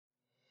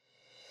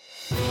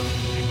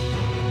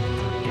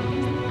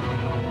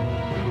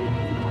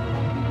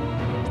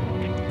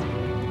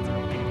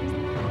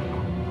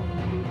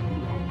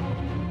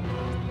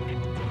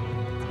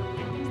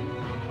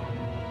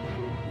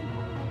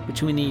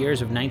Between the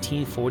years of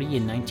 1940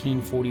 and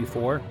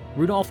 1944,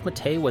 Rudolph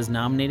Mattei was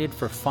nominated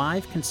for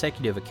 5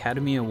 consecutive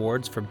Academy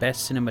Awards for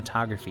Best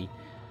Cinematography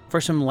for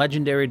some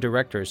legendary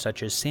directors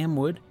such as Sam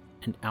Wood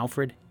and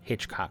Alfred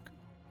Hitchcock.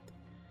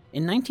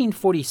 In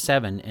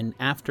 1947, and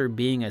after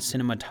being a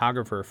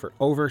cinematographer for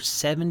over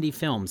 70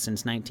 films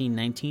since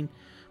 1919,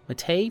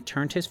 Mattei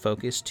turned his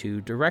focus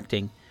to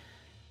directing.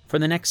 For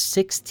the next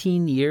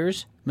 16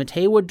 years,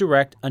 Mattei would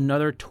direct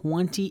another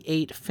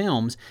 28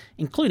 films,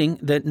 including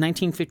the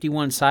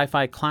 1951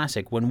 sci-fi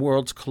classic When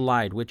Worlds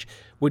Collide, which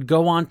would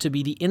go on to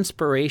be the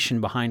inspiration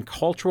behind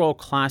cultural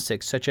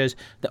classics such as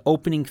the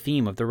opening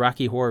theme of the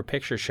Rocky Horror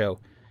Picture Show,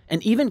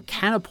 and even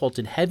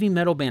catapulted heavy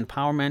metal band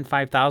Powerman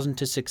 5000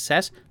 to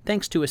success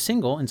thanks to a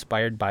single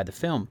inspired by the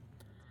film.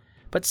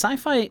 But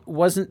sci-fi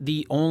wasn't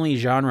the only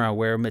genre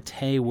where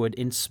Mattei would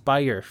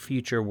inspire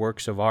future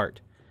works of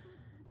art.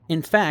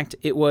 In fact,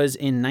 it was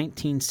in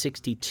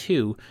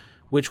 1962,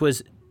 which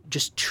was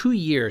just 2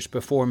 years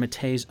before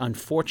Mattei's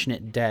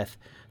unfortunate death,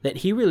 that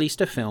he released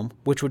a film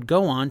which would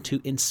go on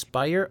to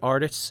inspire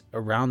artists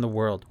around the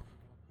world.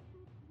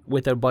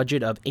 With a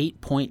budget of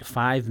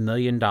 $8.5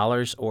 million,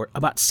 or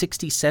about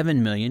 $67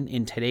 million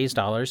in today's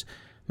dollars,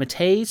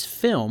 Mattei's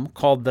film,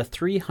 called The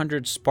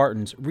 300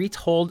 Spartans,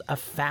 retold a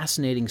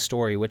fascinating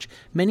story which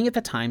many at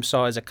the time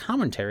saw as a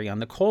commentary on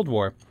the Cold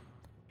War.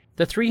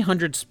 The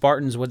 300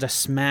 Spartans was a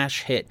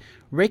smash hit,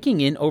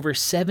 raking in over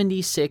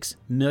 $76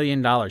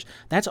 million.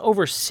 That's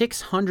over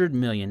 $600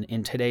 million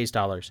in today's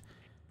dollars.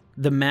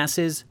 The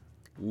masses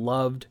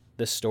loved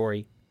the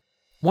story.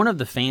 One of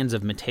the fans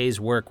of Mattei's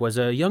work was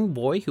a young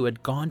boy who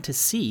had gone to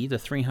see the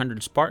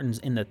 300 Spartans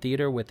in the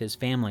theater with his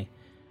family.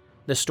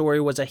 The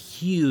story was a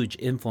huge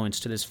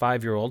influence to this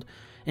 5-year-old,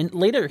 and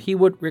later he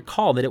would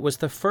recall that it was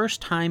the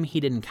first time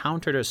he'd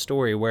encountered a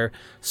story where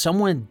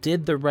someone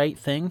did the right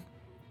thing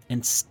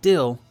and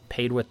still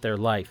paid with their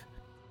life.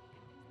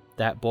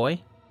 That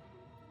boy?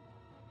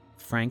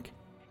 Frank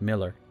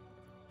Miller.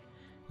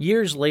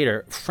 Years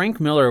later, Frank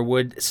Miller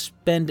would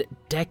spend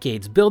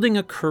decades building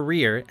a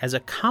career as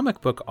a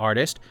comic book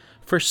artist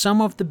for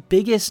some of the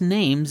biggest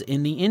names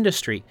in the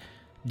industry,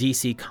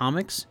 DC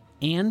Comics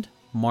and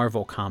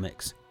Marvel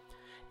Comics.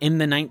 In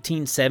the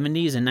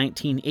 1970s and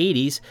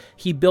 1980s,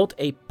 he built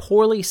a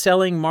poorly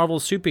selling Marvel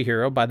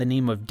superhero by the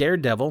name of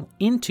Daredevil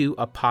into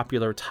a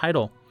popular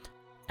title.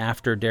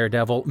 After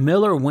Daredevil,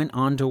 Miller went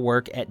on to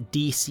work at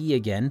DC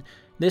again,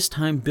 this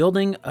time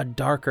building a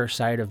darker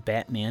side of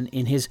Batman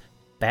in his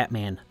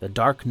Batman: The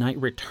Dark Knight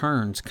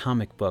Returns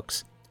comic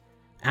books.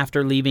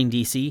 After leaving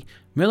DC,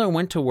 Miller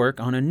went to work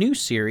on a new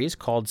series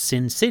called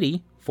Sin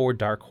City for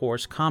Dark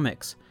Horse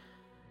Comics.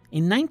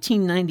 In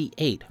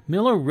 1998,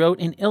 Miller wrote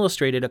and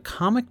illustrated a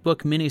comic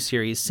book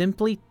miniseries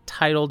simply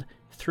titled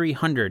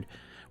 300,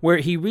 where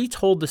he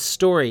retold the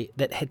story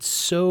that had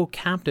so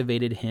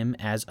captivated him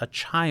as a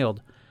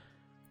child.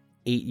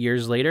 8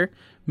 years later,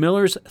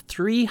 Miller's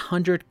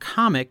 300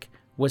 comic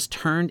was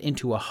turned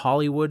into a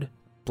Hollywood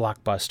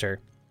blockbuster.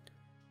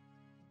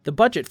 The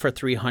budget for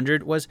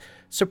 300 was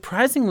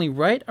surprisingly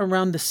right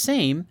around the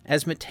same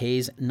as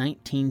Mattei's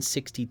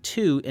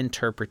 1962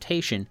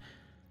 interpretation.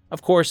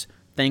 Of course,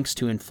 thanks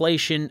to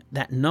inflation,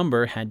 that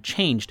number had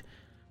changed.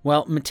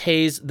 While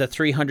Mattei's The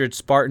 300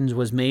 Spartans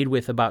was made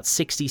with about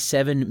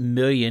 $67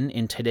 million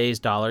in today's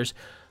dollars,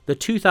 the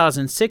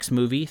 2006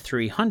 movie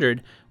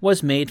 300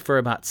 was made for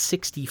about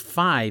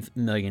 $65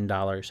 million.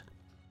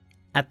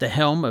 At the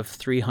helm of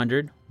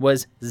 300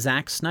 was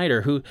Zack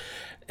Snyder, who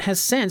has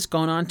since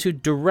gone on to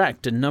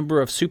direct a number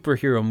of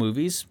superhero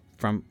movies,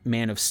 from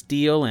Man of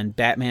Steel and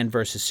Batman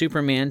vs.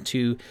 Superman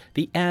to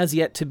the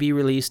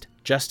as-yet-to-be-released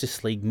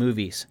Justice League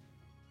movies.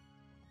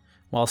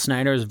 While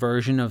Snyder's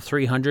version of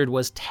 300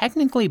 was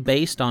technically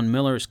based on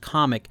Miller's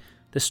comic,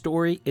 the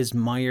story is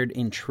mired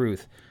in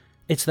truth.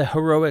 It's the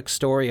heroic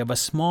story of a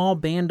small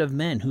band of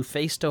men who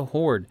faced a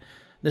horde.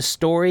 The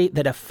story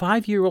that a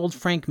 5-year-old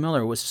Frank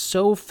Miller was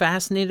so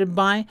fascinated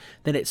by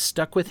that it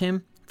stuck with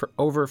him for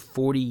over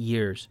 40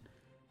 years.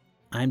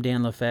 I'm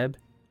Dan Lefebvre,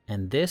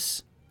 and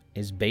this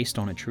is based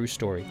on a true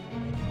story.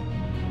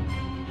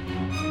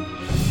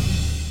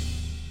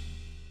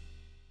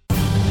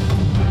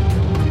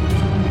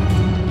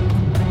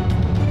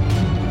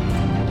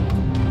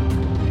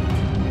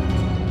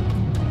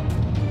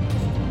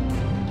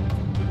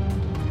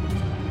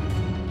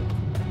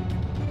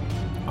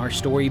 Our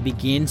story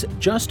begins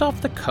just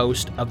off the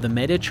coast of the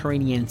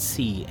Mediterranean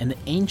Sea in the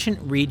ancient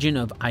region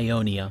of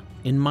Ionia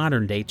in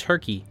modern-day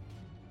Turkey.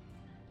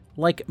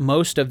 Like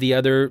most of the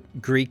other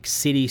Greek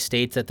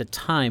city-states at the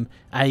time,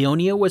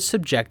 Ionia was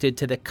subjected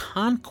to the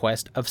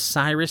conquest of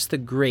Cyrus the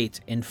Great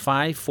in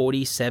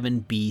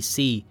 547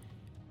 BC.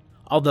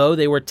 Although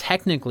they were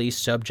technically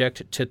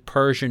subject to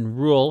Persian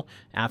rule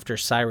after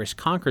Cyrus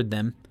conquered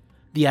them,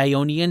 the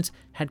Ionians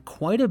had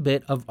quite a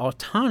bit of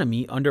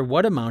autonomy under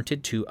what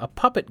amounted to a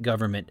puppet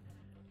government.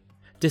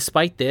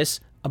 Despite this,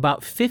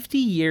 about 50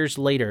 years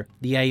later,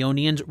 the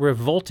Ionians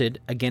revolted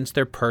against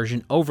their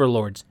Persian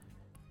overlords.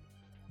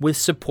 With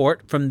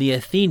support from the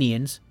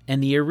Athenians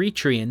and the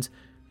Eretrians,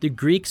 the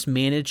Greeks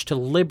managed to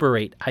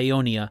liberate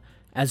Ionia,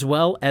 as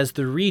well as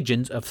the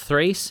regions of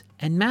Thrace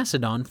and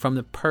Macedon from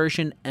the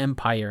Persian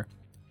Empire.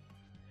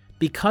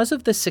 Because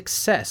of the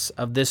success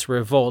of this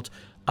revolt,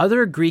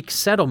 other Greek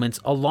settlements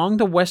along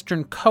the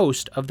western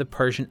coast of the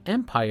Persian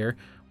Empire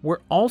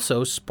were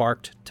also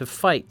sparked to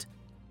fight.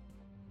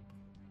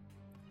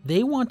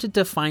 They wanted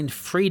to find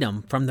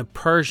freedom from the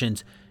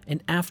Persians,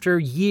 and after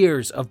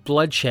years of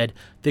bloodshed,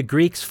 the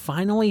Greeks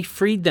finally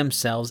freed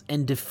themselves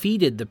and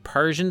defeated the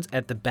Persians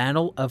at the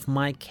Battle of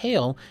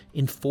Mycale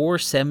in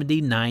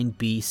 479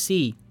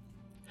 BC.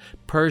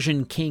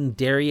 Persian King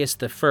Darius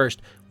I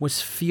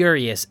was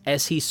furious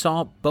as he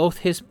saw both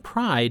his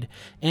pride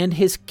and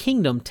his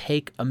kingdom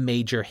take a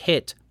major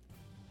hit.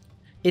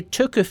 It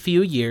took a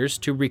few years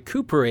to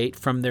recuperate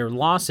from their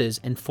losses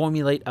and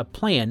formulate a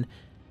plan,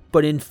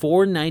 but in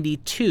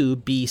 492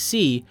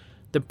 BC,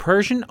 the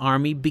Persian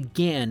army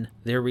began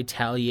their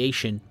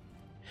retaliation.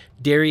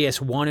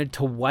 Darius wanted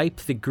to wipe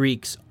the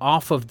Greeks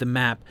off of the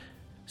map,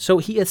 so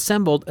he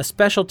assembled a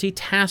specialty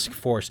task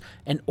force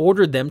and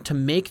ordered them to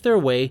make their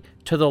way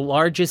to the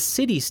largest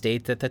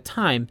city-states at the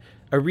time,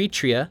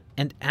 Eretria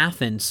and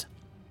Athens.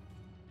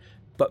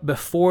 But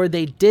before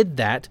they did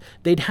that,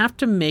 they'd have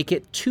to make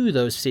it to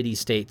those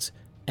city-states,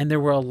 and there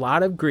were a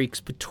lot of Greeks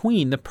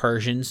between the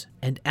Persians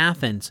and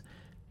Athens.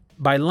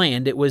 By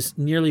land, it was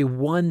nearly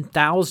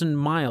 1,000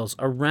 miles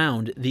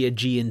around the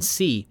Aegean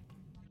Sea.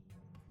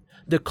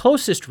 The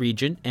closest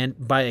region,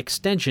 and by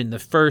extension the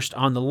first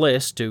on the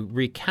list to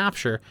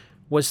recapture,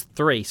 was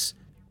Thrace.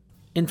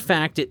 In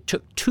fact, it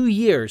took 2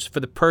 years for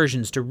the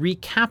Persians to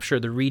recapture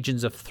the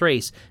regions of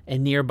Thrace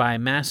and nearby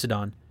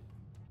Macedon.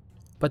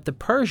 But the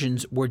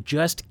Persians were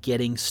just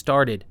getting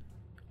started.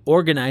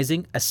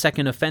 Organizing a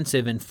second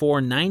offensive in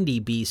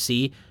 490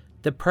 BC,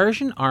 the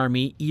Persian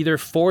army either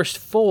forced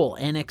full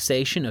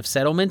annexation of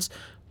settlements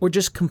or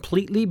just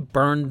completely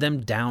burned them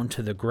down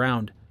to the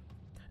ground.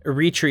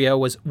 Eretria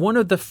was one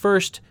of the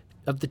first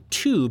of the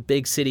 2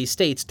 big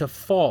city-states to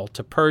fall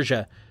to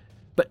Persia,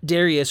 but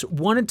Darius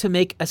wanted to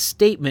make a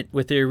statement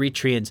with the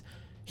Eretrians.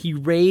 He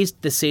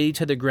razed the city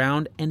to the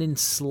ground and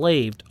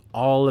enslaved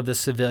all of the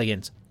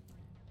civilians.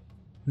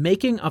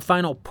 Making a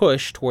final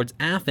push towards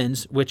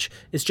Athens, which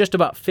is just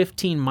about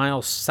 15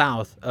 miles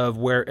south of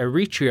where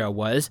Eretria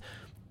was,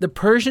 the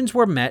Persians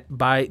were met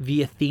by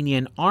the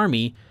Athenian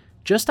army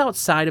just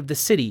outside of the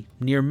city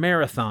near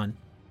Marathon.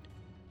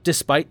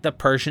 Despite the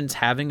Persians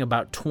having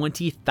about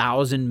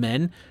 20,000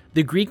 men,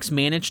 the Greeks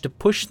managed to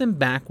push them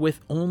back with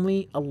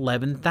only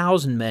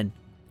 11,000 men.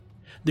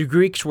 The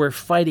Greeks were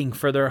fighting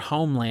for their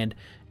homeland,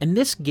 and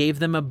this gave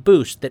them a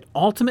boost that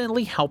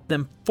ultimately helped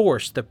them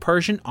force the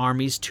Persian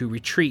armies to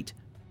retreat.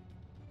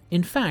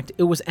 In fact,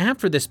 it was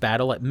after this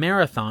battle at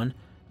Marathon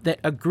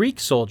that a Greek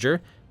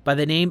soldier by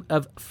the name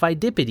of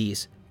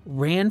Phidippides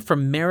ran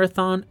from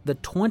Marathon the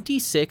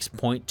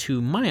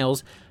 26.2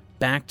 miles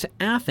back to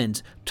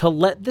Athens to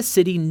let the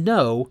city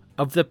know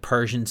of the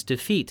Persians'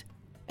 defeat.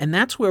 And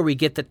that's where we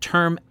get the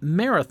term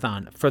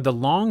marathon for the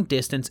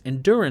long-distance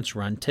endurance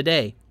run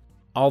today.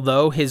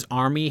 Although his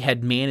army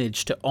had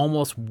managed to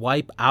almost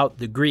wipe out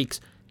the Greeks,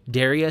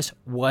 Darius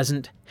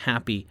wasn't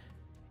happy.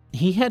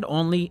 He had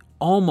only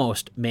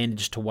almost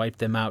managed to wipe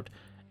them out,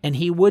 and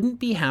he wouldn't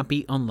be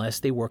happy unless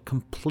they were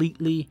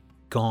completely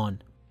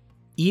gone.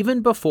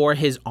 Even before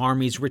his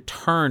armies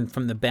returned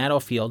from the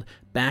battlefield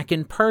back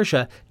in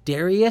Persia,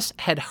 Darius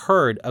had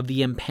heard of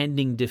the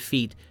impending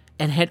defeat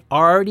and had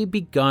already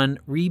begun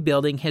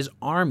rebuilding his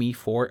army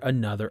for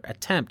another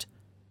attempt.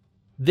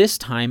 This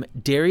time,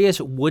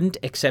 Darius wouldn't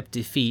accept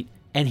defeat,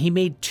 and he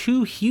made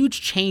 2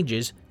 huge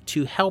changes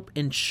to help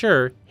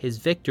ensure his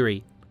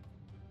victory.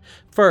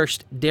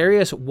 First,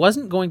 Darius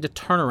wasn't going to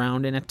turn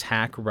around and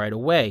attack right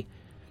away.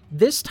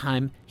 This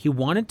time, he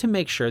wanted to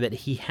make sure that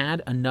he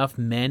had enough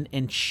men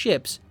and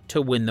ships to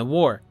win the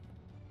war.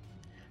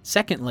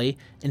 Secondly,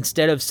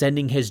 instead of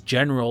sending his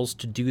generals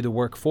to do the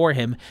work for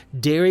him,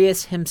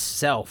 Darius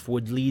himself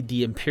would lead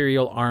the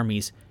imperial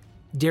armies.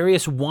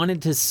 Darius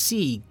wanted to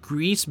see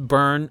Greece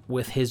burn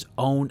with his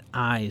own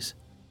eyes.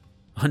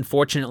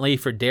 Unfortunately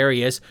for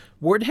Darius,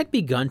 word had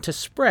begun to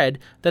spread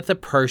that the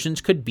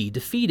Persians could be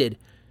defeated.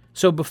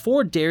 So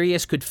before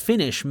Darius could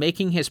finish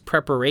making his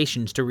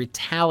preparations to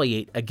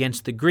retaliate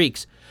against the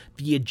Greeks,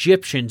 the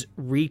Egyptians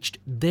reached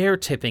their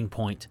tipping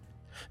point.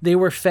 They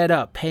were fed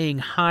up paying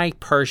high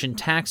Persian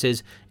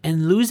taxes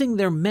and losing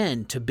their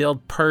men to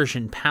build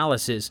Persian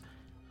palaces.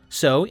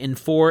 So in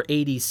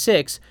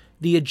 486,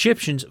 the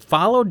Egyptians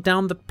followed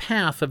down the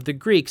path of the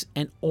Greeks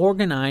and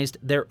organized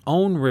their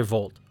own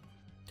revolt.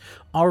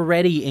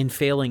 Already in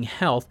failing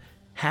health,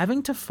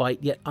 having to fight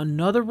yet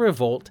another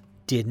revolt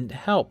didn't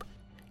help.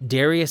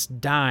 Darius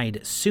died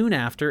soon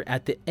after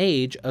at the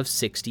age of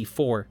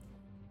 64.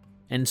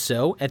 And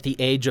so, at the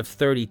age of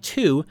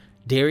 32,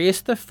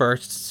 Darius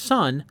I's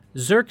son,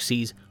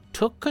 Xerxes,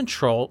 took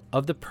control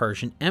of the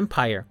Persian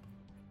Empire.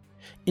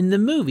 In the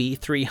movie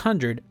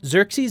 300,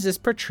 Xerxes is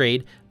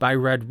portrayed by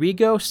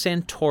Rodrigo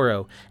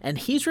Santoro, and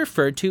he's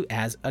referred to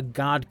as a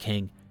god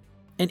king.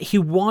 And he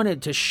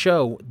wanted to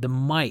show the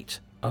might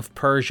of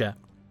Persia.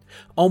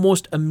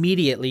 Almost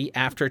immediately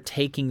after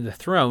taking the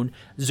throne,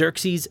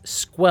 Xerxes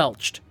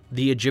squelched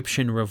the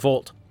Egyptian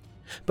revolt.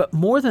 But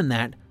more than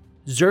that,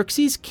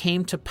 Xerxes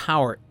came to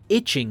power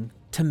itching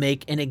to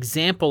make an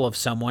example of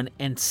someone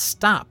and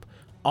stop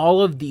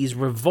all of these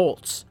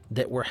revolts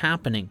that were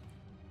happening.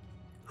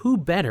 Who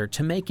better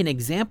to make an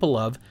example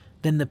of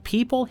than the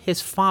people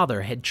his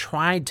father had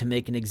tried to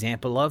make an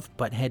example of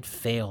but had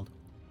failed?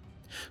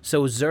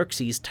 So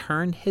Xerxes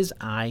turned his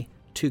eye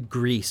to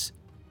Greece.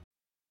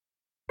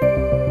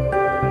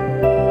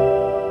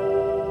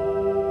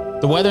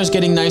 The weather's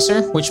getting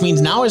nicer, which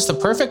means now is the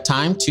perfect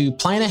time to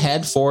plan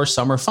ahead for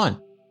summer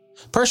fun.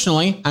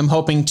 Personally, I'm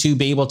hoping to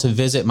be able to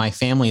visit my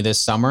family this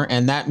summer,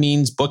 and that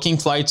means booking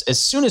flights as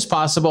soon as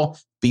possible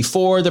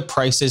before the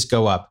prices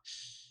go up.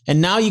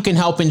 And now you can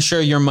help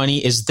ensure your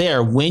money is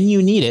there when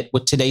you need it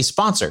with today's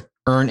sponsor,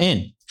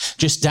 EarnIn.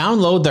 Just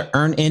download the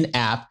EarnIn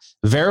app,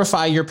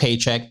 verify your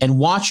paycheck, and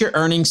watch your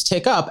earnings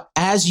tick up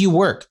as you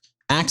work.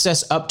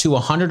 Access up to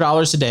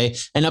 $100 a day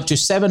and up to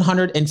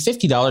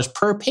 $750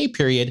 per pay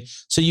period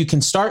so you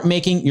can start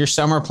making your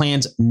summer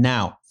plans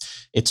now.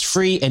 It's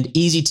free and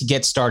easy to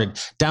get started.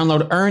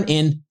 Download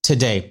EarnIn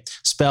today,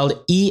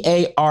 spelled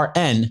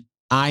EARNIN,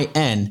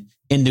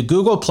 in the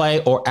Google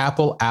Play or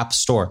Apple App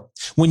Store.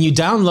 When you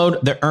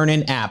download the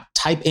EarnIn app,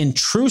 type in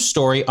True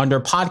Story under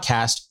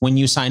podcast when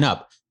you sign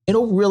up.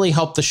 It'll really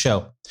help the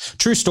show.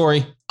 True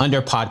Story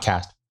under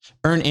podcast.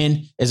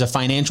 EarnIn is a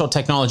financial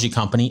technology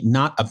company,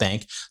 not a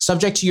bank,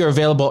 subject to your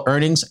available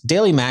earnings,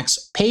 daily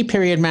max, pay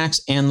period max,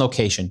 and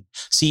location.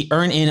 See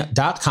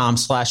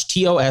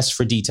earnin.com/TOS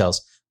for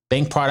details.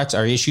 Bank products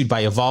are issued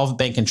by Evolve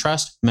Bank and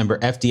Trust, member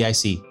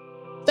FDIC.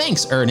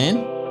 Thanks,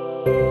 EarnIn.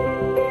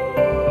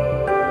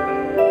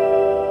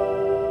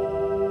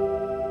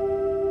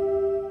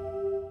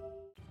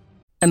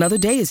 Another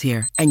day is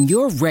here, and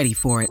you're ready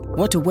for it.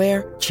 What to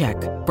wear? Check.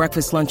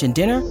 Breakfast, lunch, and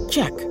dinner?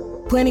 Check.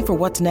 Planning for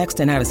what's next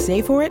and how to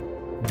save for it?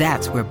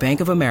 That's where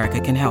Bank of America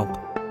can help.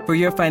 For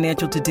your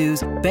financial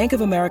to-dos, Bank of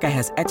America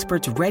has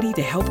experts ready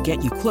to help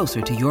get you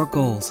closer to your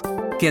goals.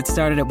 Get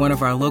started at one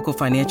of our local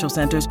financial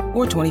centers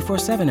or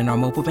 24/7 in our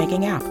mobile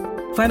banking app.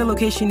 Find a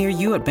location near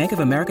you at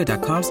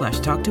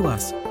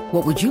bankofamerica.com/talktous.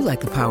 What would you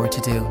like the power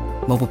to do?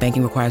 Mobile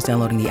banking requires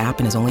downloading the app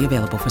and is only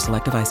available for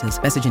select devices.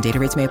 Message and data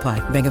rates may apply.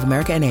 Bank of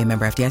America NA,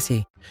 member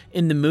FDIC.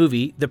 In the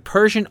movie, the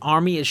Persian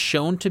army is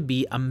shown to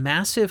be a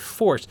massive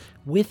force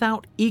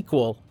without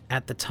equal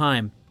at the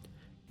time.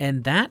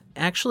 And that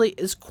actually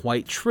is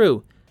quite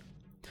true.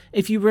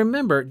 If you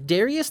remember,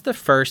 Darius I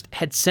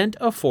had sent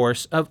a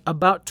force of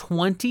about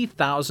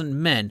 20,000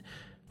 men,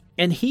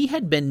 and he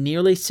had been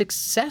nearly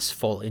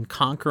successful in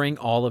conquering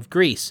all of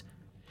Greece.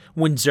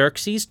 When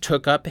Xerxes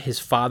took up his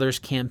father's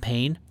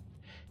campaign,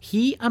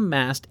 he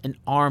amassed an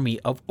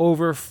army of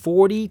over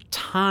 40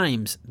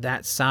 times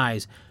that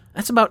size.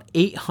 That's about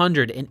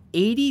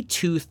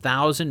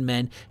 882,000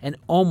 men and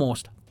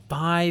almost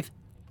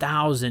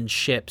 5,000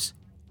 ships.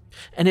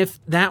 And if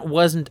that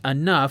wasn't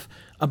enough,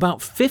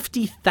 about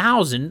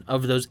 50,000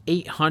 of those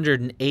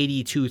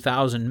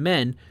 882,000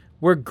 men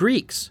were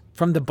Greeks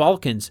from the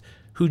Balkans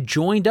who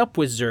joined up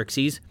with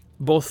Xerxes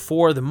both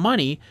for the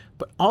money,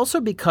 but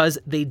also because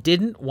they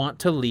didn't want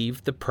to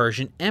leave the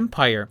Persian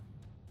Empire.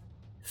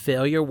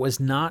 Failure was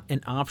not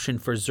an option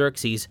for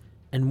Xerxes,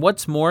 and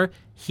what's more,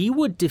 he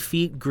would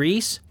defeat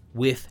Greece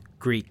with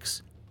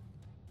Greeks.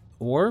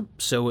 Or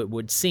so it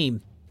would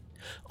seem.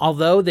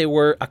 Although they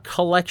were a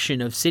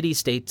collection of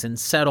city-states and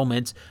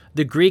settlements,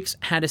 the Greeks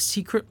had a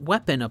secret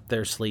weapon up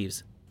their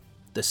sleeves: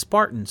 the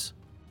Spartans.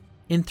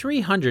 In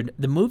 300,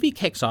 the movie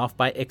kicks off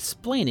by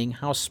explaining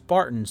how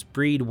Spartans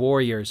breed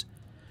warriors.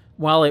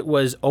 While it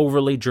was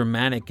overly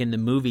dramatic in the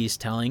movie's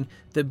telling,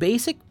 the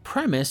basic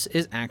premise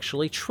is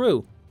actually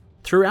true.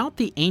 Throughout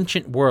the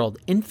ancient world,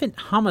 infant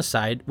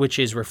homicide, which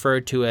is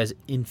referred to as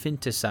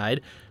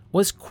infanticide,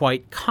 was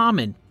quite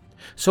common.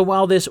 So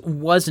while this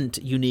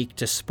wasn't unique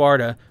to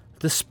Sparta,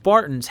 the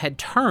Spartans had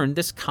turned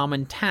this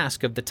common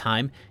task of the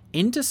time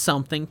into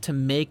something to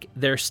make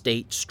their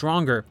state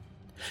stronger.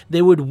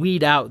 They would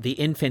weed out the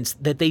infants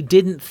that they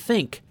didn't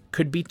think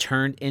could be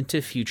turned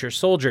into future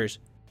soldiers.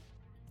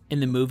 In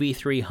the movie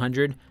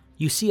 300,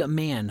 you see a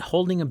man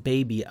holding a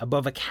baby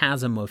above a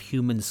chasm of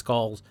human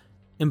skulls,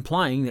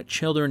 implying that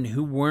children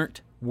who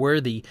weren't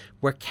worthy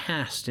were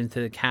cast into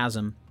the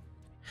chasm.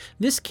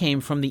 This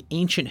came from the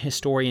ancient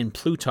historian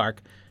Plutarch,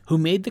 who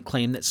made the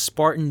claim that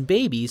Spartan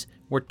babies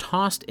were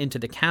tossed into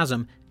the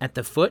chasm at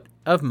the foot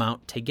of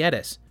Mount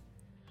Taygetus,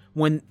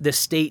 when the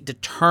state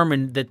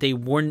determined that they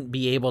wouldn't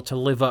be able to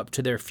live up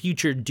to their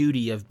future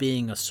duty of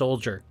being a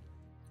soldier.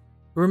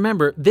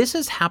 Remember, this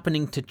is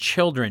happening to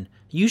children,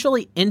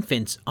 usually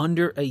infants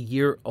under a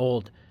year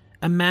old.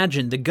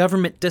 Imagine the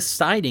government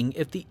deciding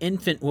if the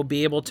infant will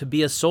be able to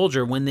be a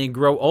soldier when they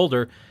grow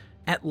older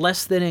at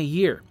less than a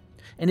year.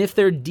 And if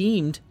they're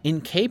deemed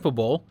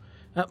incapable,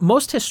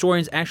 most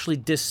historians actually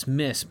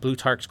dismiss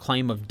Plutarch's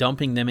claim of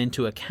dumping them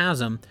into a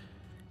chasm.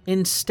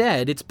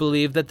 Instead, it's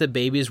believed that the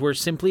babies were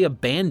simply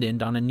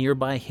abandoned on a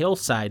nearby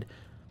hillside.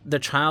 The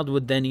child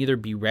would then either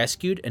be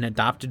rescued and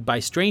adopted by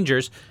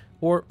strangers,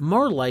 or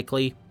more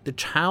likely, the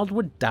child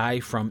would die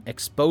from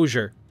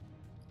exposure.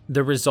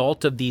 The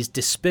result of these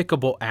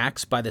despicable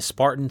acts by the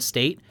Spartan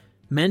state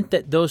meant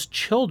that those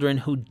children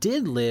who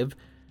did live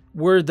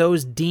were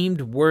those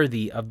deemed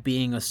worthy of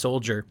being a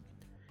soldier.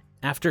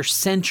 After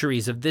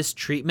centuries of this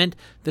treatment,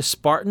 the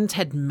Spartans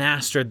had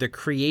mastered the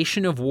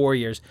creation of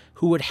warriors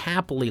who would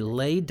happily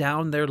lay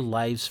down their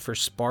lives for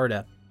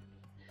Sparta.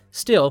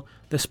 Still,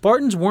 the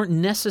Spartans weren't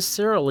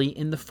necessarily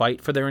in the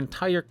fight for their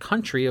entire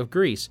country of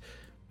Greece.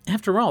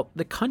 After all,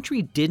 the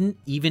country didn't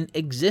even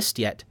exist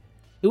yet.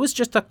 It was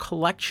just a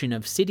collection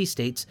of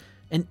city-states,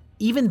 and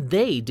even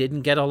they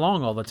didn't get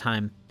along all the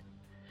time.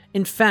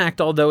 In fact,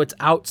 although it's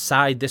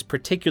outside this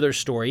particular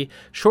story,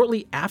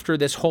 shortly after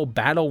this whole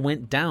battle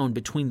went down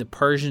between the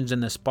Persians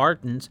and the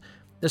Spartans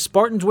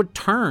would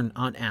turn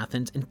on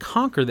Athens and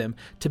conquer them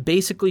to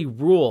basically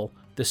rule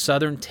the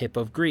southern tip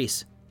of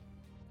Greece.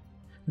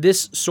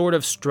 This sort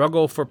of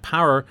struggle for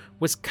power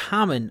was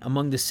common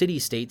among the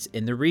city-states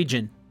in the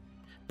region.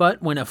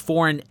 But when a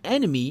foreign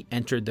enemy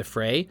entered the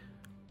fray,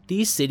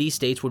 these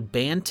city-states would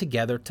band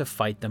together to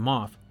fight them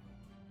off.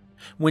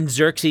 When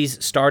Xerxes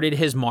started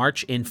his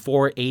march in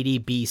 480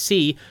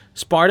 BC,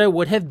 Sparta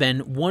would have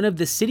been one of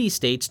the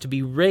city-states to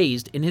be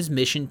raised in his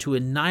mission to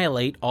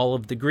annihilate all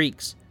of the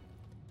Greeks.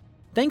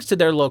 Thanks to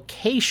their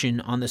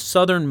location on the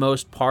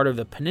southernmost part of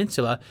the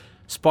peninsula,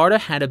 Sparta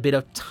had a bit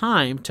of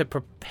time to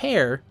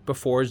prepare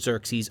before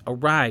Xerxes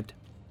arrived.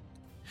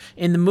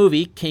 In the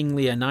movie, King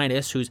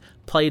Leonidas, who's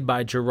played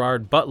by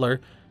Gerard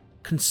Butler,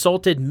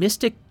 consulted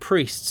mystic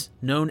priests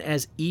known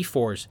as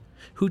ephors,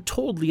 who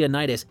told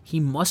Leonidas he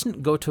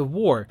mustn't go to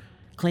war,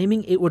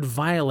 claiming it would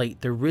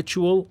violate the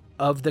ritual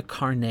of the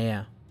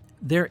Carneia.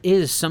 There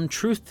is some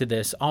truth to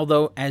this,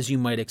 although, as you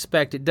might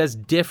expect, it does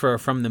differ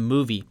from the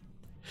movie.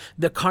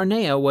 The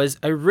Carneia was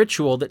a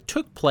ritual that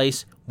took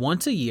place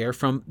once a year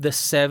from the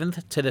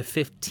 7th to the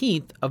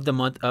 15th of the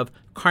month of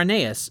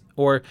Carneus,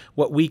 or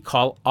what we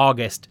call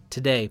August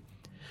today.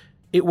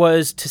 It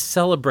was to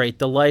celebrate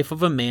the life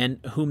of a man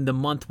whom the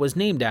month was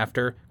named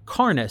after,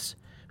 Carnus,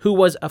 who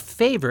was a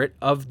favorite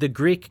of the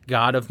Greek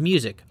god of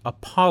music,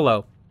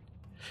 Apollo.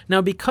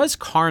 Now, because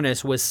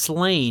Carnus was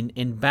slain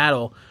in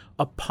battle,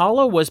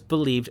 Apollo was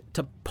believed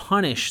to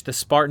punish the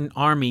Spartan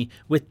army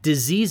with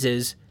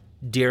diseases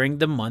during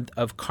the month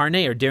of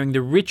Carneia, or during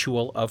the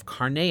ritual of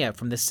Carneia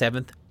from the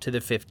 7th to the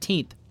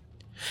 15th.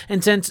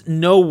 And since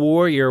no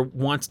warrior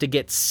wants to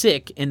get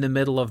sick in the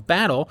middle of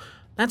battle,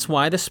 that's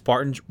why the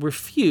Spartans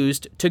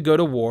refused to go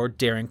to war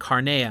during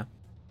Carneia.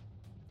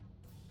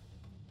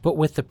 But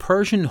with the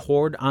Persian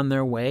horde on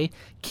their way,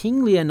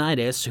 King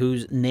Leonidas,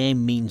 whose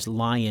name means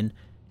lion,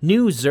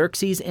 knew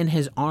Xerxes and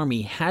his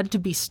army had to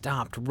be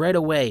stopped right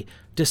away,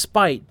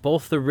 despite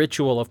both the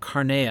ritual of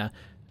Carneia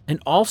and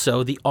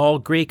also the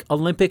all-Greek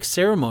Olympic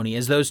ceremony,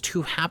 as those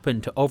two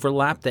happened to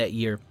overlap that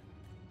year.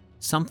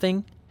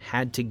 Something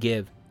had to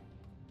give.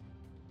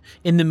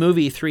 In the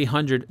movie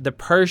 300, the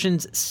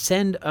Persians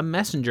send a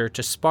messenger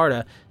to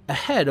Sparta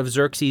ahead of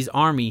Xerxes'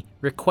 army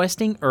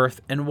requesting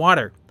earth and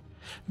water.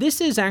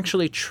 This is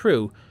actually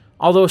true,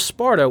 although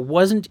Sparta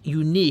wasn't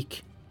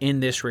unique in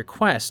this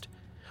request.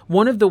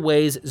 One of the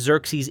ways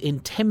Xerxes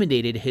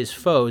intimidated his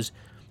foes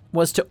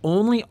was to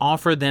only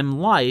offer them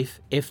life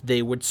if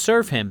they would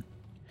serve him,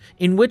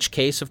 in which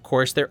case, of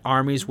course, their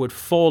armies would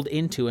fold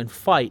into and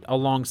fight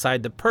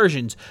alongside the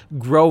Persians,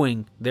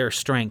 growing their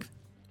strength.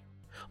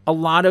 A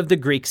lot of the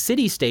Greek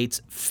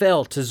city-states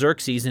fell to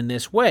Xerxes in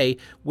this way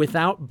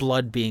without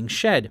blood being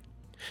shed.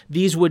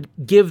 These would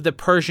give the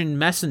Persian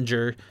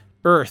messenger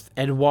earth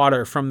and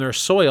water from their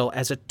soil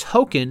as a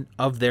token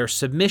of their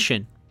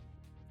submission.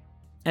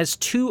 As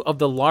two of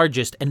the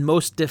largest and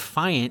most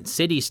defiant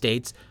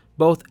city-states,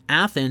 both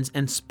Athens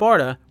and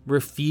Sparta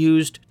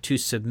refused to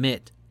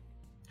submit.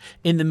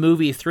 In the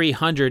movie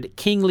 300,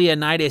 King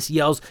Leonidas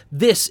yells,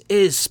 "This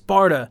is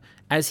Sparta,"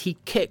 as he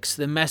kicks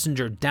the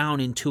messenger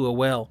down into a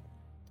well.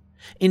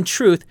 In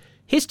truth,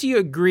 history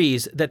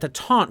agrees that the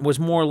taunt was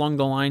more along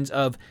the lines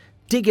of,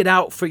 "Dig it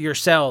out for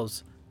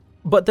yourselves."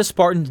 But the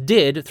Spartans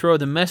did throw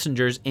the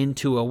messengers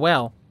into a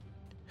well.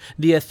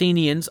 The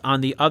Athenians,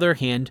 on the other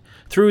hand,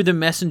 threw the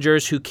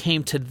messengers who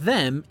came to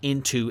them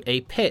into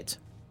a pit.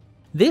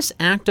 This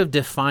act of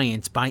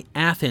defiance by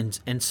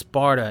Athens and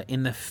Sparta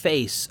in the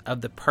face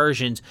of the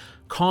Persians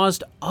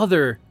caused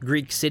other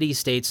Greek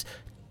city-states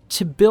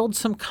to build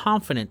some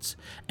confidence,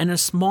 and a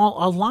small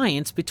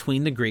alliance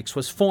between the Greeks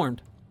was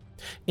formed.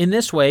 In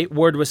this way,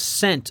 word was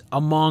sent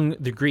among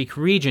the Greek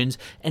regions,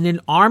 and an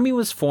army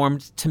was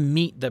formed to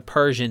meet the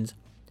Persians.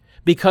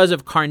 Because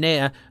of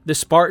Carneia, the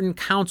Spartan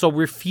council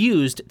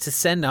refused to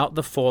send out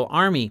the full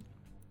army.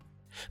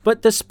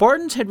 But the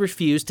Spartans had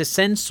refused to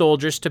send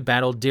soldiers to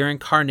battle during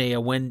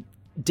Carneia when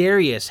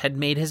Darius had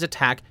made his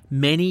attack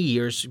many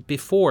years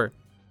before.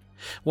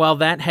 While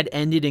that had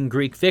ended in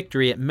Greek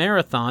victory at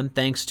Marathon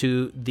thanks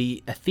to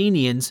the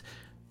Athenians,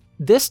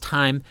 this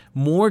time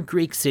more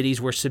Greek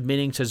cities were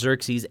submitting to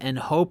Xerxes and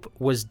hope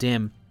was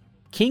dim.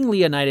 King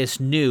Leonidas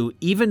knew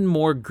even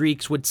more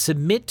Greeks would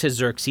submit to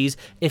Xerxes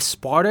if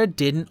Sparta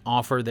didn't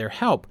offer their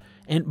help,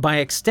 and by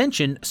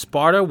extension,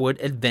 Sparta would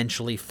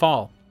eventually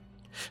fall.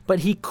 But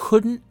he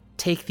couldn't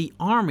take the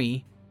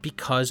army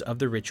because of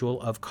the ritual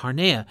of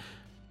Carneia.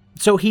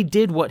 So he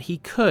did what he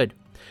could.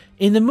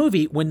 In the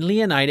movie, when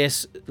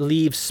Leonidas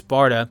leaves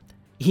Sparta,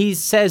 he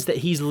says that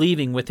he's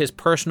leaving with his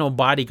personal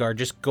bodyguard,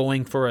 just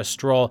going for a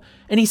stroll,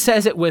 and he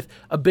says it with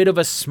a bit of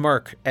a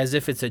smirk, as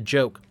if it's a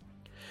joke.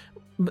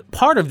 But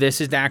part of this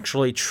is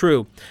actually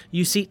true.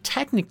 You see,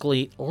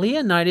 technically,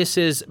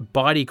 Leonidas's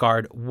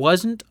bodyguard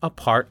wasn't a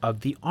part of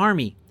the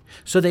army,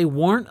 so they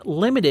weren't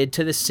limited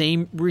to the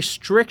same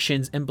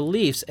restrictions and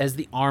beliefs as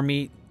the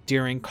army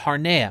during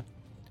Carneia.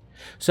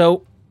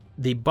 So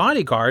the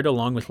bodyguard,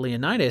 along with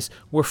Leonidas,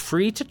 were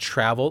free to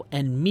travel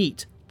and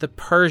meet the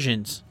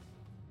Persians.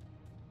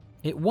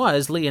 It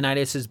was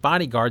Leonidas's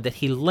bodyguard that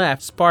he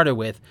left Sparta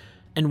with,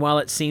 and while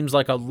it seems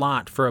like a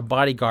lot for a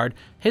bodyguard,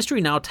 history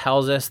now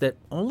tells us that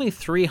only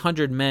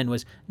 300 men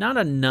was not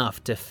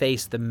enough to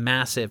face the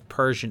massive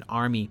Persian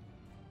army.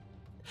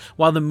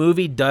 While the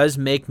movie does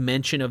make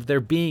mention of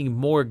there being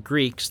more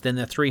Greeks than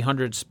the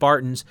 300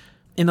 Spartans,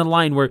 in the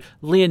line where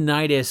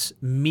Leonidas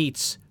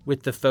meets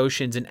with the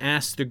Phocians and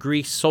asks the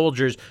Greek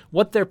soldiers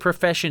what their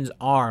professions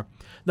are,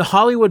 the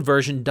Hollywood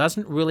version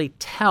doesn't really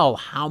tell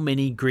how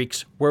many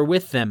Greeks were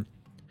with them.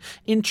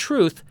 In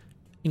truth,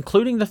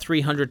 including the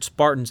 300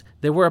 Spartans,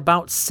 there were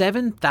about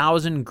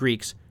 7,000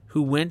 Greeks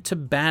who went to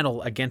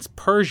battle against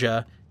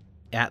Persia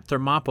at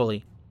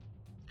Thermopylae.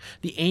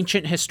 The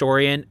ancient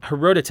historian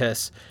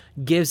Herodotus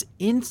gives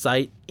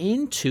insight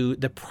into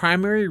the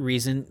primary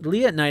reason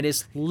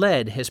Leonidas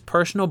led his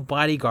personal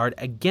bodyguard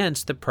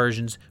against the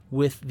Persians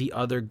with the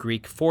other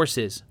Greek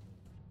forces.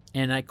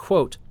 And I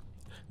quote,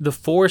 "The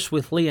force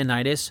with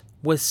Leonidas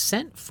was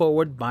sent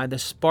forward by the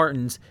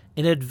Spartans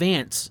in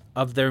advance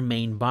of their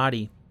main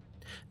body,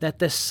 that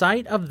the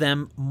sight of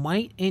them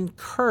might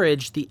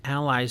encourage the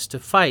allies to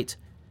fight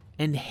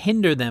and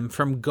hinder them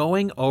from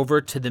going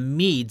over to the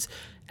Medes,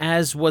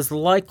 as was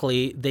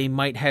likely they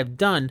might have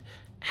done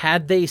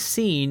had they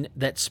seen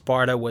that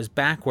Sparta was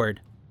backward.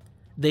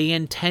 They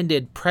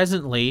intended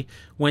presently,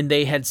 when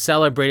they had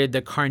celebrated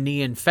the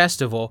Carnean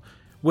festival,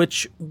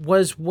 which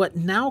was what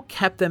now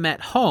kept them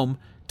at home,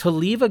 to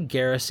leave a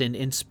garrison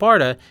in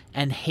Sparta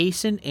and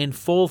hasten in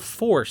full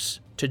force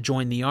to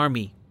join the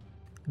army.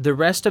 The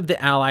rest of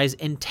the allies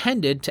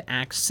intended to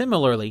act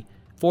similarly,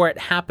 for it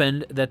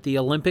happened that the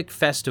Olympic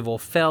festival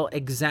fell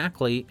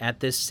exactly at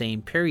this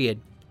same period.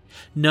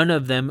 None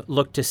of them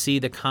looked to see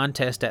the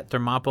contest at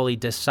Thermopylae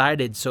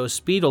decided so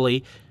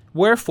speedily,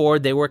 wherefore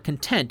they were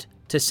content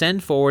to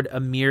send forward a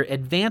mere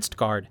advanced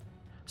guard.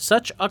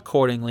 Such,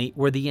 accordingly,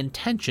 were the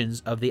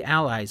intentions of the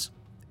allies."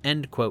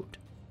 End quote.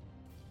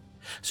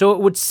 So it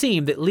would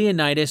seem that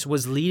Leonidas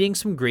was leading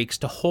some Greeks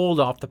to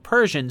hold off the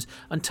Persians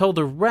until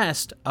the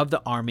rest of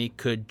the army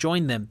could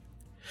join them.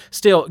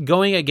 Still,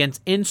 going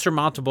against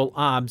insurmountable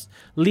odds,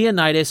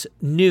 Leonidas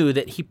knew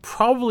that he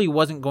probably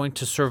wasn't going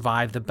to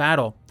survive the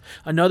battle.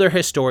 Another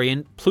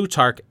historian,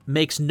 Plutarch,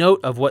 makes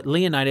note of what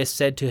Leonidas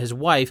said to his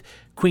wife,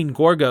 Queen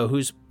Gorgo,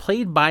 who's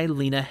played by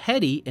Lena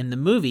Headey in the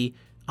movie,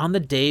 on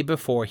the day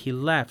before he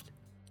left.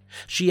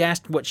 She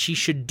asked what she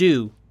should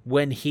do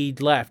when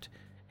he'd left.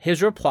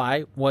 His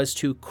reply was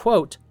to,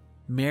 quote,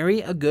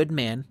 "marry a good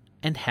man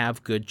and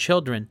have good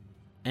children,"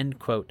 end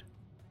quote.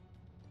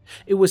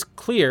 It was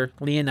clear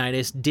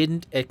Leonidas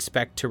didn't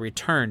expect to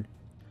return,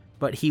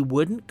 but he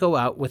wouldn't go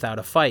out without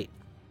a fight.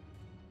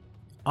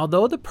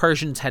 Although the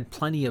Persians had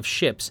plenty of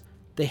ships,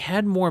 they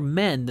had more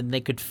men than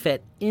they could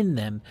fit in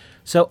them,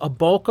 so a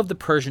bulk of the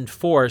Persian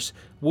force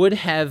would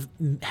have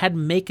had to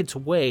make its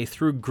way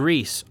through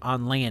Greece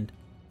on land.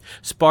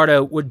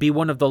 Sparta would be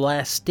one of the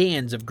last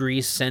stands of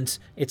Greece since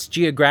it's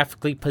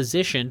geographically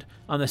positioned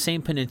on the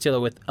same peninsula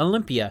with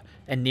Olympia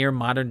and near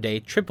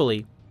modern-day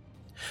Tripoli.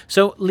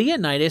 So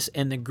Leonidas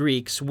and the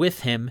Greeks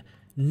with him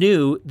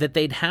knew that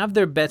they'd have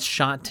their best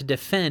shot to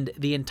defend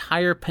the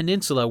entire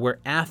peninsula where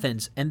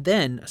Athens and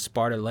then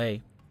Sparta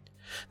lay.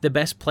 The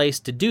best place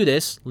to do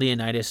this,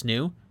 Leonidas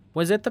knew,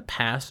 was at the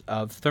pass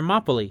of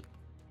Thermopylae.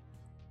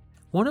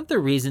 One of the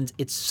reasons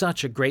it's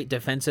such a great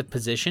defensive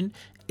position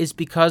is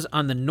because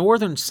on the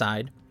northern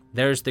side,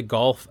 there's the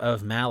Gulf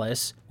of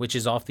Malice, which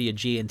is off the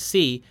Aegean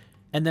Sea,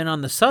 and then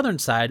on the southern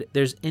side,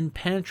 there's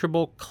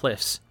impenetrable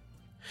cliffs.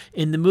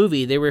 In the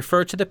movie, they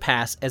refer to the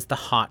pass as the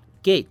Hot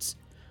Gates,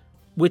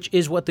 which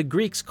is what the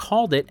Greeks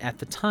called it at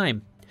the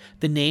time.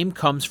 The name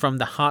comes from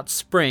the hot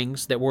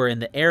springs that were in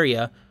the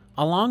area,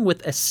 along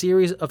with a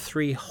series of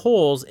 3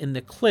 holes in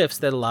the cliffs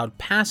that allowed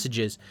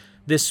passages.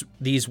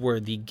 These were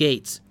the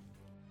gates.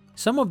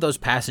 Some of those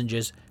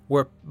passages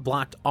were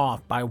blocked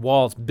off by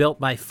walls built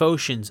by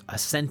Phocians a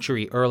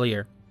century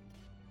earlier.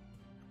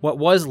 What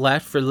was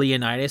left for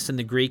Leonidas and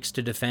the Greeks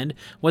to defend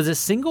was a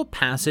single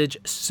passage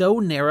so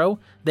narrow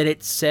that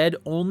it said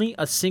only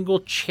a single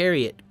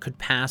chariot could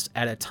pass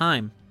at a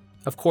time.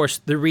 Of course,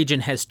 the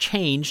region has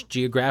changed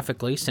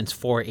geographically since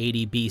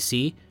 480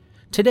 BC.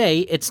 Today,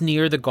 it's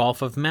near the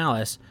Gulf of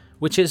Malice,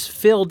 which has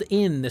filled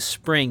in the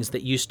springs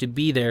that used to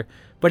be there,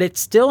 but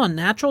it's still a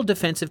natural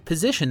defensive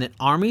position that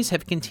armies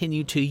have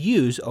continued to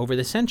use over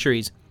the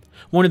centuries.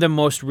 One of the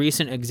most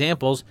recent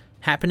examples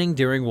happening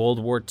during World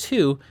War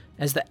II,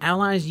 as the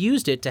Allies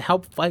used it to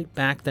help fight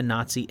back the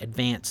Nazi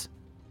advance.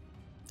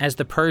 As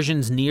the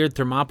Persians neared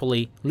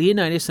Thermopylae,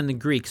 Leonidas and the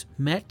Greeks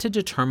met to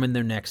determine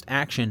their next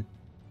action.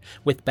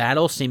 With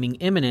battle seeming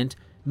imminent,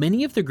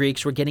 many of the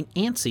Greeks were getting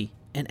antsy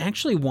and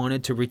actually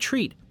wanted to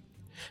retreat.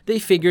 They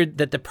figured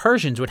that the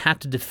Persians would have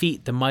to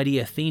defeat the mighty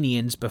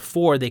Athenians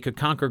before they could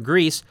conquer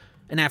Greece,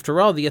 and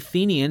after all, the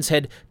Athenians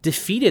had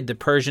defeated the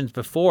Persians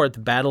before at the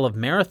Battle of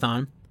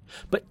Marathon,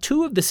 but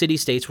two of the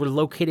city-states were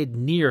located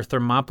near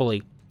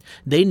Thermopylae.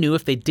 They knew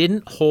if they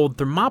didn't hold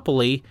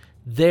Thermopylae,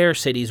 their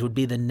cities would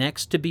be the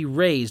next to be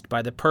razed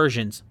by the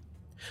Persians.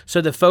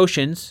 So the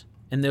Phocians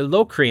and the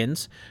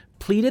Locrians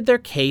pleaded their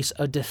case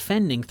of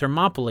defending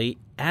Thermopylae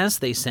as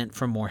they sent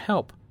for more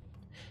help.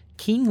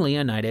 King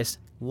Leonidas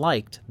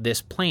liked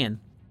this plan.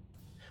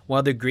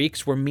 While the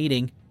Greeks were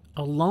meeting,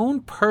 a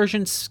lone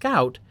Persian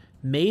scout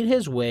made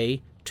his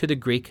way to the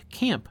Greek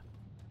camp.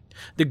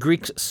 The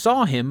Greeks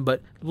saw him,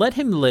 but let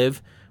him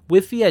live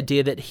with the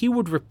idea that he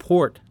would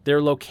report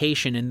their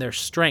location and their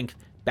strength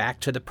back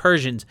to the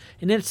Persians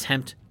in an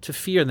attempt to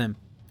fear them.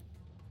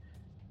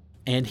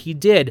 And he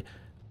did,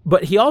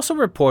 but he also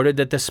reported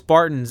that the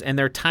Spartans and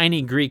their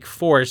tiny Greek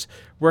force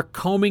were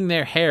combing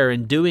their hair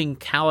and doing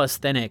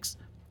calisthenics.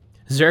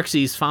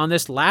 Xerxes found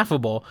this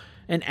laughable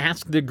and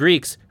asked the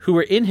Greeks who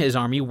were in his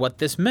army what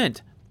this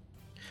meant.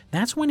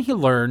 That's when he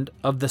learned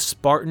of the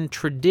Spartan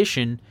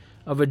tradition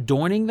of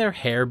adorning their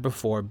hair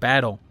before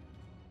battle.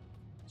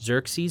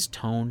 Xerxes'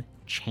 tone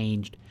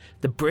changed.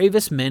 The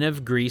bravest men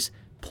of Greece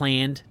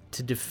planned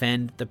to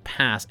defend the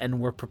pass and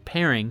were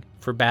preparing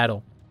for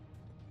battle.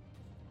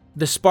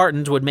 The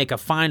Spartans would make a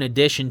fine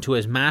addition to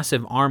his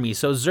massive army,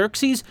 so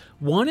Xerxes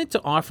wanted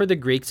to offer the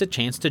Greeks a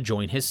chance to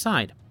join his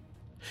side.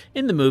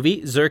 In the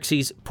movie,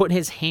 Xerxes put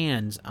his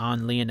hands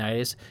on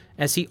Leonidas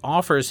as he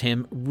offers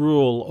him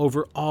rule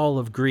over all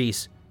of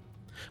Greece.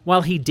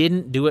 While he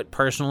didn't do it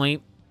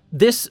personally,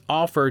 this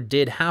offer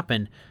did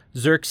happen.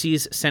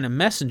 Xerxes sent a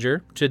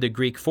messenger to the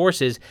Greek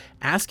forces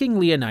asking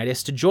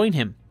Leonidas to join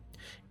him.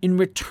 In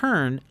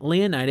return,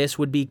 Leonidas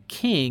would be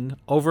king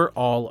over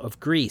all of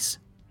Greece.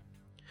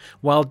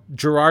 While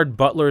Gerard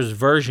Butler's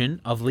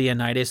version of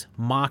Leonidas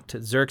mocked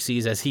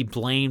Xerxes as he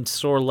blamed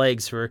sore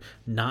legs for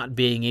not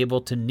being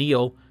able to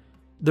kneel,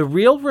 the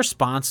real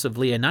response of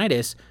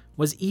Leonidas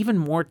was even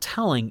more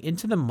telling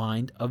into the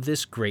mind of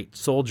this great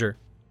soldier.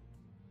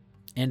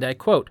 And I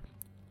quote,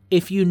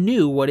 "If you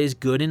knew what is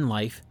good in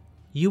life,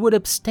 you would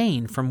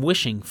abstain from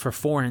wishing for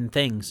foreign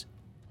things.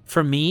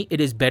 For me,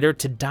 it is better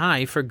to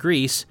die for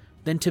Greece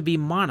than to be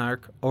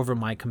monarch over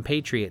my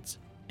compatriots."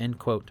 End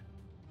quote.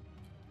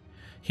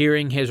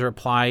 Hearing his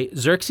reply,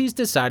 Xerxes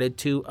decided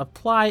to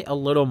apply a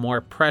little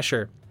more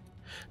pressure.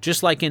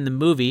 Just like in the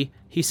movie,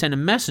 he sent a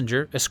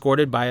messenger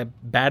escorted by a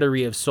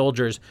battery of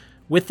soldiers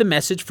with the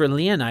message for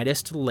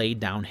Leonidas to lay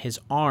down his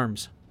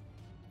arms.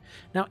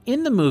 Now,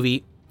 in the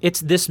movie, it's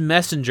this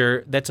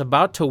messenger that's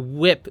about to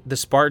whip the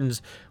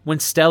Spartans when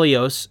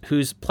Stelios,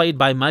 who's played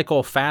by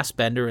Michael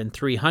Fassbender in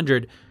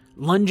 300,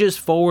 lunges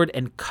forward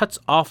and cuts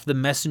off the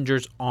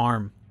messenger's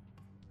arm.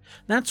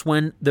 That's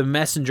when the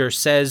messenger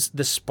says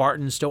the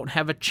Spartans don't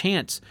have a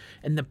chance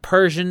and the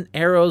Persian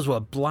arrows will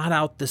blot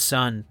out the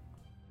sun.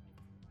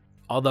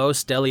 Although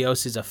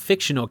Stelios is a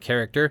fictional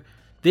character,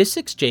 this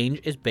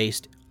exchange is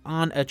based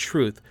on a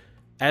truth.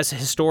 As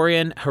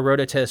historian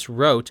Herodotus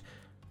wrote,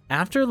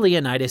 after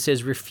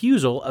Leonidas'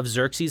 refusal of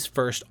Xerxes'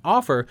 first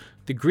offer,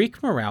 the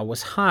Greek morale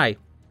was high.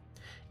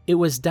 It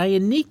was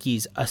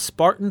Dionysius, a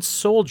Spartan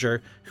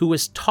soldier, who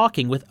was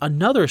talking with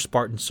another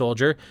Spartan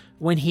soldier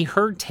when he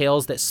heard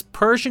tales that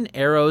Persian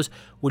arrows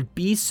would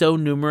be so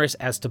numerous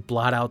as to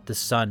blot out the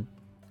sun.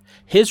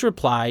 His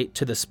reply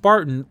to the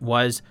Spartan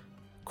was,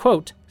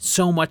 quote,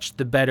 "So much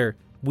the better,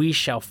 we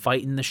shall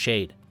fight in the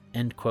shade,"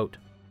 end quote.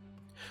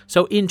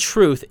 So in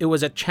truth, it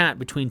was a chat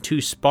between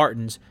two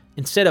Spartans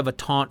instead of a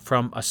taunt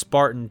from a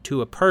Spartan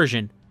to a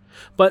Persian.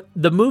 But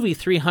the movie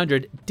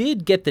 300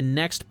 did get the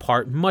next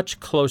part much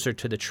closer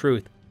to the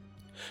truth.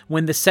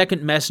 When the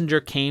second messenger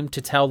came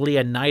to tell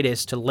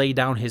Leonidas to lay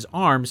down his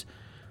arms,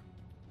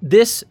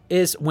 this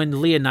is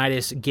when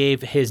Leonidas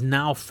gave his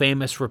now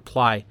famous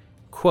reply,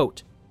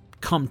 quote,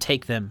 "Come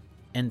take them,"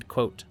 end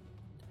quote.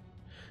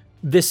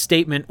 This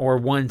statement or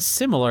one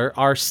similar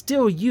are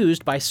still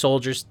used by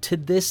soldiers to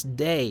this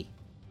day.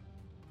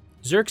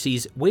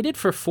 Xerxes waited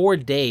for 4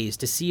 days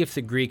to see if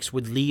the Greeks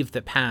would leave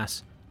the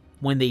pass.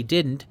 When they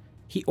didn't,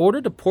 he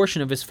ordered a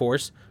portion of his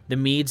force, the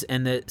Medes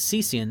and the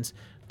Cesians,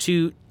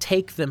 to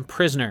take them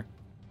prisoner.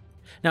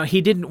 Now,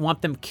 he didn't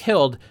want them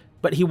killed,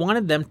 but he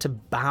wanted them to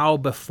bow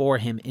before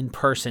him in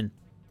person.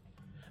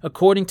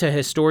 According to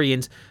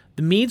historians,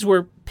 the Medes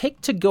were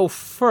picked to go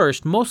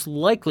first, most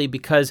likely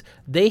because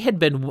they had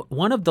been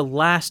one of the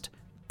last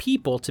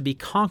people to be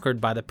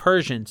conquered by the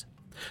Persians.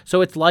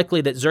 So it's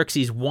likely that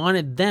Xerxes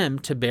wanted them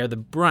to bear the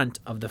brunt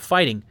of the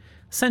fighting,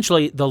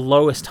 essentially the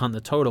lowest on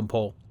the totem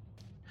pole.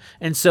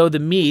 And so the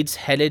Medes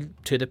headed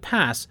to the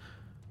pass.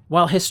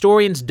 While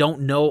historians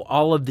don't know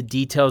all of the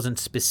details and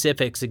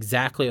specifics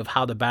exactly of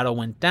how the battle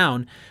went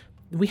down,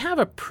 we have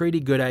a pretty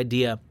good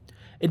idea.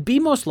 It'd be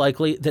most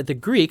likely that the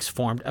Greeks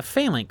formed a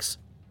phalanx.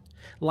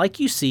 Like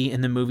you see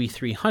in the movie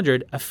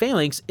 300, a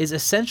phalanx is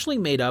essentially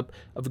made up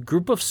of a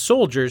group of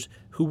soldiers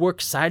who work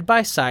side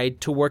by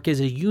side to work as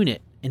a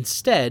unit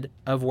instead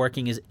of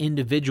working as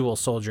individual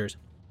soldiers.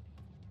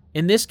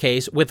 In this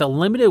case, with a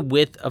limited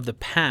width of the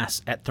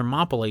pass at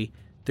Thermopylae,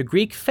 the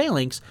Greek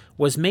phalanx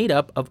was made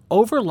up of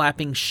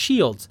overlapping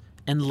shields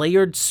and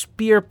layered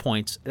spear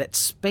points that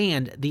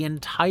spanned the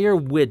entire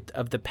width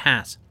of the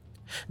pass.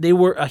 They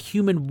were a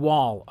human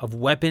wall of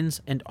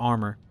weapons and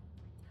armor.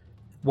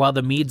 While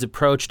the Medes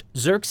approached,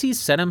 Xerxes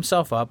set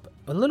himself up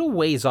a little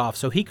ways off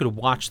so he could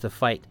watch the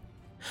fight.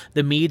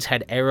 The Medes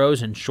had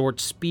arrows and short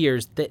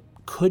spears that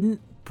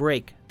couldn't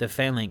break the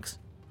phalanx.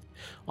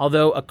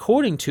 Although,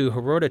 according to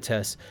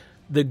Herodotus,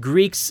 the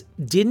Greeks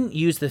didn't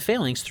use the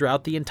phalanx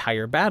throughout the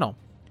entire battle.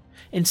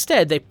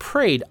 Instead, they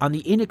preyed on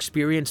the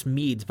inexperienced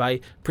Medes by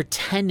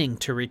pretending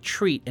to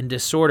retreat in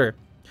disorder.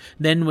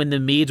 Then, when the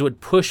Medes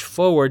would push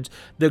forwards,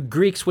 the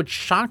Greeks would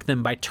shock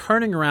them by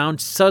turning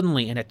around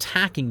suddenly and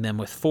attacking them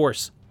with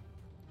force.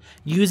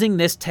 Using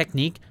this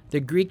technique, the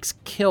Greeks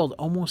killed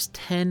almost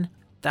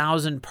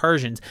 10,000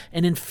 Persians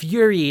and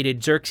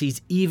infuriated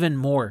Xerxes even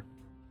more.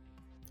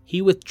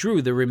 He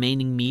withdrew the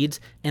remaining Medes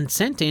and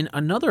sent in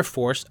another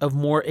force of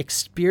more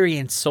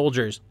experienced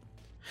soldiers.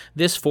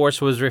 This force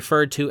was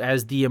referred to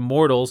as the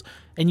Immortals,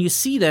 and you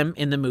see them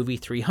in the movie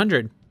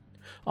 300.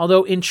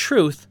 Although in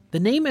truth, the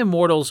name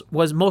Immortals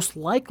was most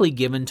likely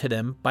given to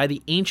them by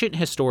the ancient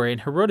historian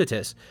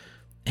Herodotus.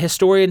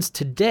 Historians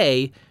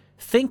today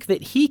think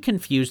that he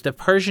confused the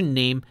Persian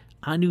name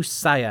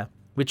Anusaya,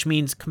 which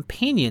means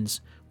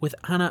companions, with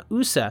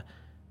Anausa,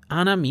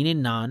 Ana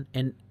meaning non,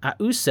 and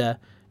Ausa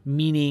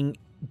meaning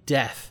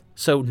death,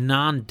 so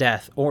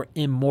non-death or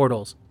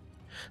immortals.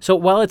 So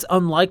while it's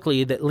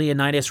unlikely that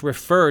Leonidas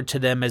referred to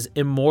them as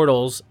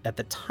immortals at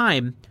the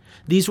time,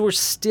 these were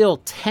still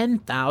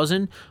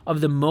 10,000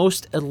 of the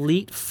most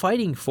elite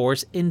fighting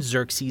force in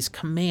Xerxes'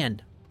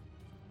 command.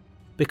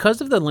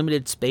 Because of the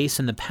limited space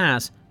in the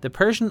pass, the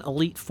Persian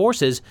elite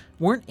forces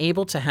weren't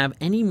able to have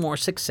any more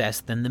success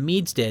than the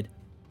Medes did.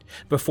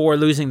 Before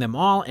losing them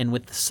all and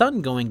with the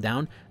sun going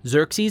down,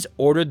 Xerxes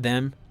ordered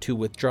them to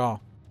withdraw.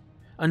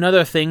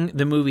 Another thing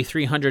the movie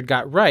 300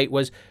 got right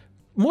was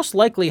most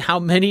likely how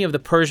many of the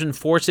Persian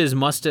forces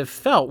must have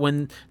felt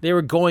when they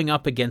were going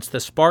up against the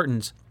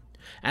Spartans.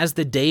 As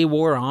the day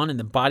wore on and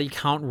the body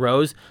count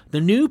rose, the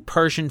new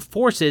Persian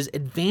forces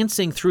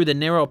advancing through the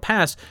narrow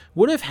pass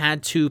would have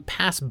had to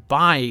pass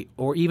by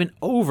or even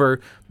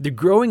over the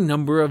growing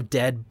number of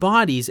dead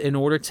bodies in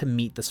order to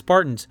meet the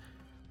Spartans.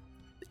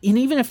 And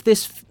even if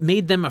this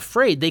made them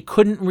afraid, they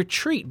couldn't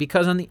retreat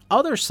because on the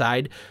other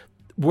side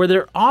were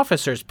their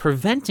officers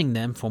preventing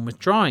them from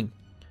withdrawing.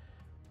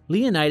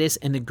 Leonidas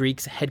and the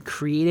Greeks had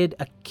created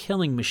a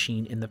killing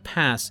machine in the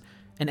pass,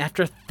 and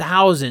after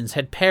thousands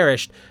had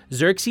perished,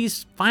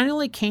 Xerxes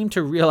finally came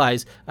to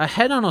realize a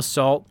head-on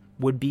assault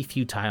would be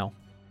futile.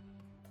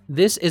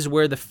 This is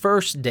where the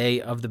first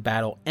day of the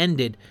battle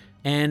ended,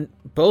 and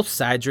both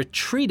sides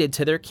retreated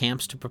to their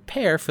camps to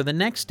prepare for the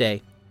next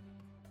day.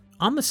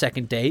 On the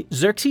second day,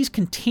 Xerxes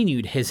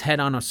continued his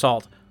head-on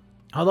assault.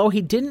 Although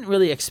he didn't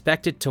really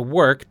expect it to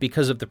work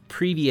because of the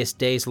previous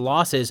day's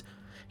losses,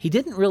 he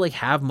didn't really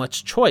have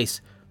much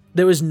choice.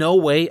 There was no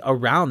way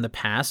around the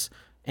pass,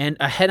 and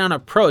a head-on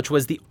approach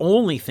was the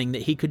only thing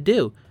that he could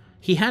do.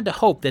 He had to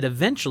hope that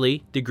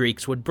eventually the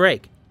Greeks would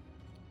break.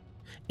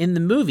 In the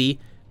movie,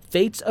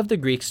 fates of the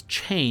Greeks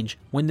change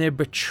when they're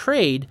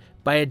betrayed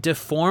by a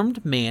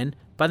deformed man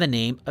by the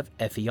name of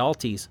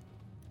Ephialtes.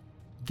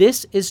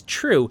 This is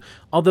true,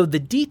 although the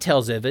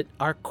details of it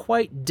are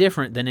quite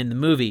different than in the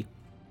movie.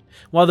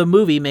 While the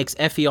movie makes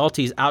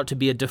Ephialtes out to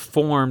be a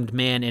deformed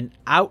man, an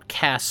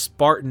outcast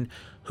Spartan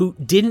who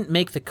didn't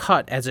make the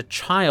cut as a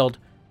child,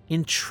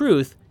 in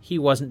truth, he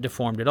wasn't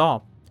deformed at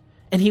all.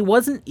 And he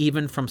wasn't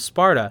even from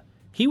Sparta.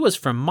 He was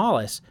from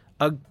Maulis,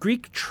 a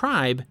Greek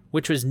tribe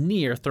which was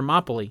near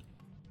Thermopylae.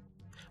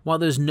 While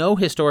there's no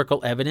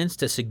historical evidence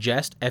to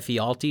suggest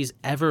Ephialtes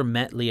ever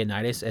met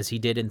Leonidas as he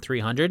did in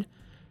 300,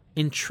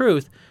 in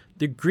truth,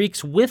 the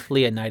Greeks with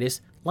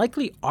Leonidas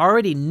likely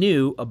already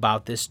knew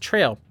about this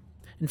trail.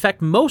 In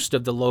fact, most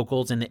of the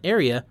locals in the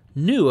area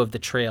knew of the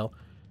trail.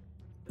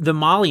 The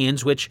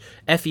Malians, which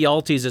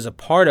Ephialtes is a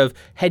part of,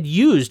 had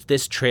used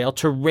this trail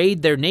to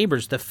raid their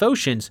neighbors, the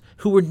Phocians,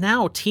 who were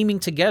now teaming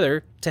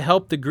together to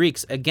help the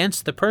Greeks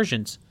against the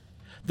Persians.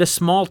 The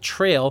small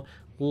trail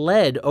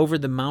led over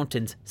the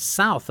mountains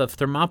south of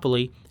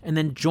Thermopylae and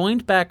then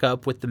joined back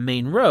up with the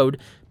main road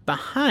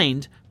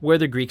behind where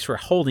the Greeks were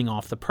holding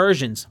off the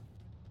Persians.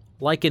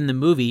 Like in the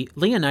movie,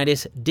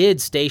 Leonidas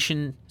did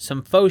station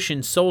some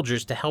Phocian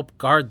soldiers to help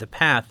guard the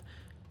path.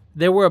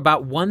 There were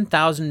about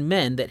 1,000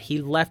 men that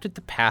he left at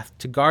the path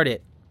to guard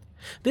it.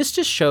 This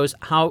just shows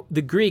how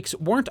the Greeks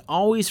weren't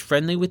always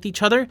friendly with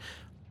each other,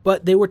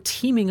 but they were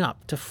teaming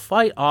up to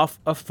fight off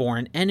a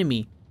foreign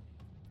enemy.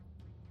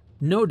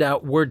 No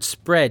doubt word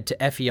spread to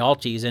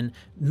Ephialtes and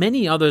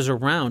many others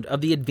around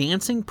of the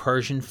advancing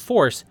Persian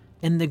force,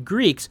 and the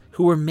Greeks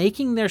who were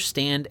making their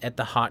stand at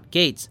the Hot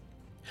Gates.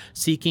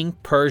 Seeking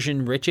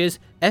Persian riches,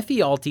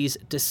 Ephialtes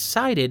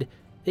decided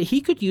that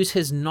he could use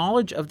his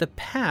knowledge of the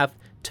path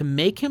to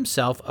make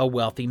himself a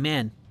wealthy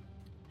man.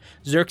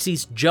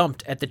 Xerxes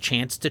jumped at the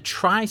chance to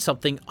try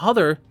something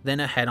other than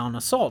a head-on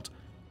assault.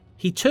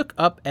 He took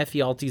up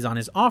Ephialtes on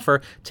his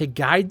offer to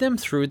guide them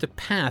through the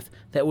path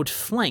that would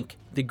flank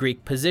the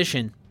Greek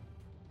position.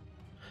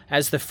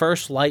 As the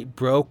first light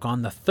broke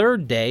on the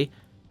third day,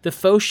 the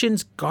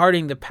Phocians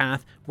guarding the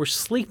path were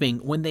sleeping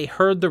when they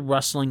heard the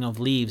rustling of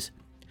leaves.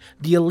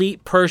 The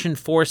elite Persian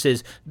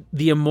forces,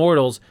 the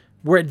Immortals,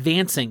 were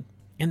advancing,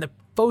 and the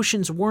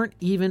Phocians weren't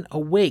even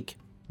awake.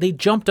 They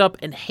jumped up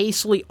and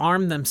hastily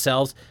armed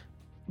themselves,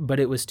 but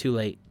it was too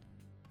late.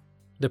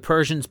 The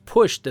Persians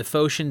pushed the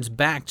Phocians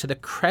back to the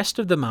crest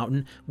of the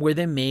mountain where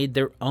they made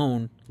their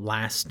own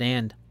last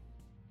stand.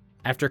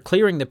 After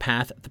clearing the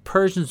path, the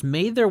Persians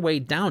made their way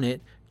down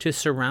it to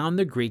surround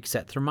the Greeks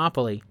at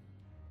Thermopylae.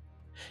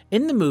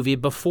 In the movie,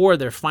 before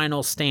their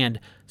final stand,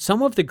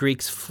 some of the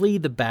Greeks flee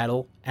the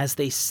battle as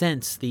they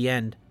sense the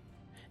end.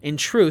 In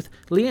truth,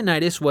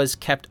 Leonidas was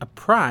kept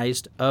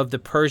apprised of the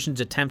Persians'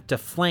 attempt to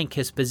flank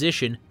his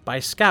position by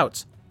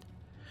scouts.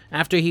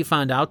 After he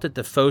found out that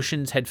the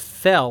Phocians had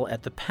fell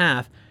at the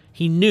path,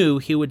 he knew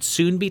he would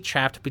soon be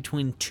trapped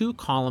between two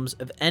columns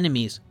of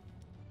enemies.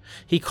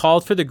 He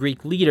called for the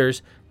Greek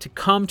leaders to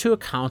come to a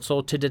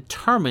council to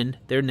determine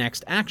their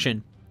next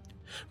action.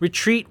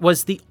 Retreat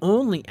was the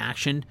only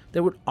action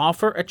that would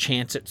offer a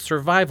chance at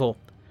survival,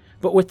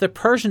 but with the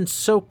Persians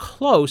so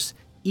close,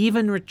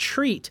 even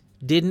retreat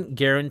didn't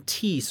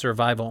guarantee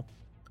survival.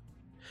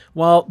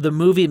 While the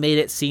movie made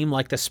it seem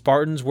like the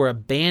Spartans were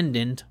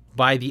abandoned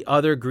by the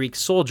other Greek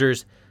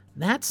soldiers,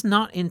 that's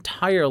not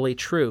entirely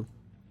true.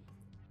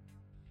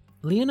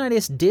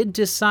 Leonidas did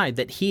decide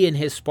that he and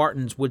his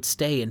Spartans would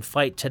stay and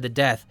fight to the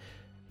death,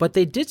 but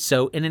they did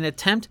so in an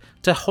attempt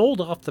to hold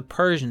off the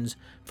Persians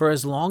for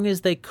as long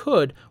as they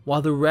could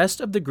while the rest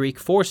of the Greek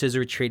forces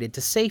retreated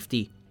to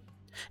safety.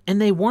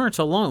 And they weren't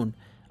alone.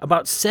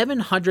 About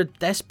 700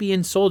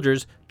 Thespian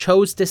soldiers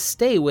chose to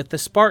stay with the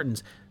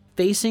Spartans,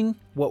 facing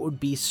what would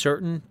be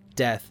certain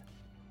death.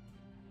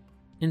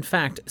 In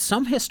fact,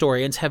 some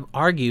historians have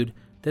argued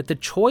that the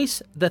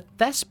choice the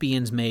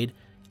Thespians made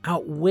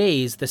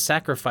outweighs the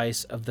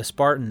sacrifice of the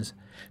Spartans.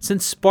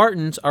 Since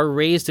Spartans are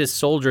raised as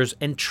soldiers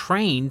and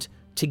trained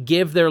to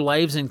give their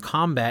lives in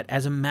combat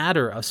as a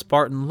matter of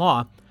Spartan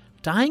law,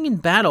 dying in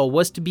battle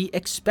was to be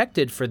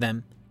expected for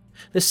them.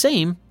 The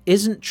same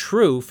isn't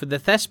true for the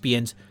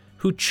Thespians,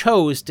 who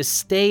chose to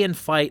stay and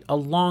fight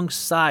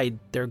alongside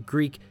their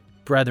Greek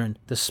brethren,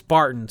 the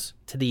Spartans,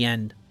 to the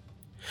end.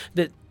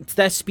 The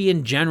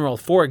Thespian general,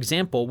 for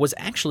example, was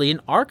actually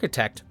an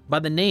architect by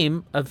the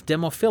name of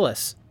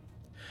Demophilus.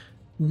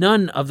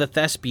 None of the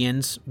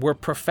Thespians were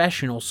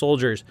professional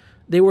soldiers.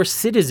 They were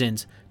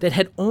citizens that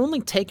had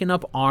only taken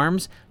up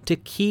arms to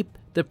keep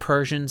the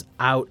Persians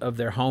out of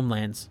their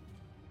homelands.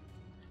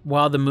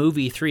 While the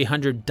movie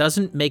 300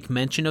 doesn't make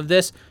mention of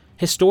this,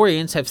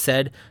 historians have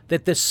said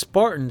that the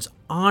Spartans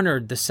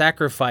honored the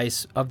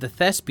sacrifice of the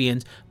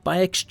Thespians by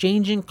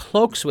exchanging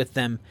cloaks with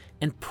them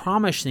and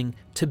promising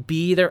to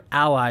be their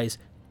allies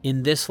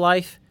in this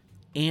life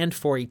and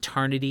for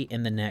eternity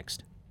in the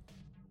next.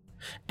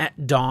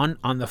 At dawn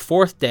on the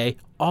fourth day,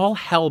 all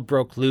hell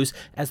broke loose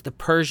as the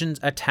Persians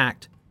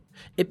attacked.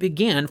 It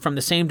began from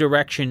the same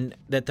direction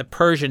that the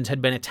Persians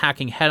had been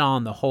attacking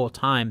head-on the whole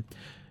time.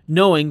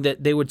 Knowing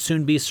that they would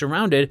soon be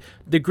surrounded,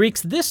 the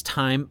Greeks this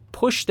time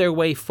pushed their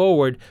way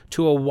forward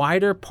to a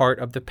wider part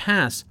of the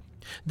pass.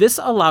 This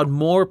allowed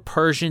more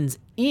Persians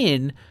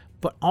in,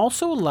 but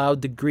also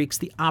allowed the Greeks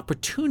the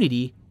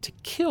opportunity to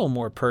kill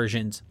more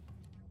Persians.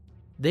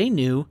 They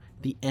knew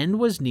the end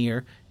was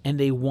near, and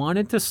they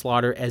wanted to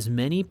slaughter as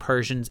many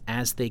Persians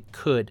as they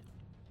could.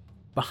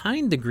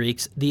 Behind the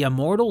Greeks, the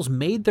Immortals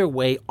made their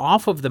way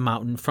off of the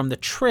mountain from the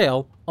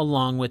trail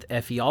along with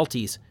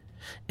Ephialtes.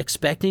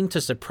 Expecting to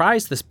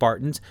surprise the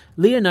Spartans,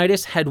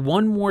 Leonidas had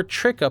one more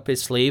trick up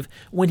his sleeve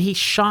when he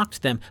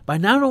shocked them by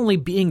not only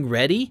being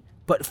ready,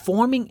 but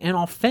forming an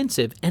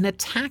offensive and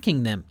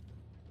attacking them.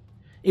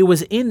 It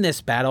was in this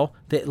battle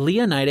that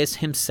Leonidas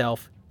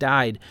himself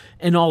died,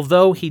 and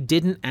although he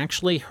didn't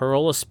actually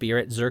hurl a spear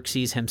at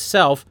Xerxes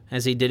himself,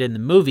 as he did in the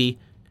movie,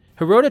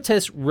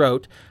 Herodotus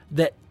wrote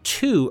that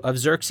 2 of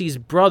Xerxes'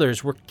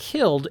 brothers were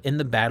killed in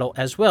the battle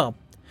as well.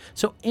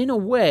 So in a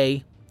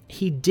way,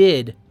 he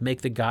did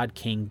make the god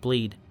king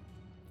bleed.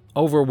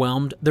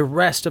 Overwhelmed, the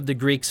rest of the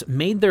Greeks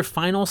made their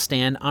final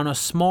stand on a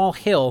small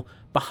hill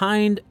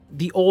behind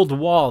the old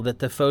wall that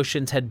the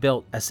Phocians had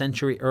built a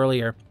century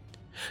earlier.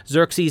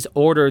 Xerxes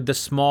ordered the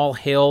small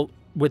hill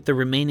with the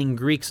remaining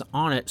Greeks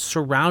on it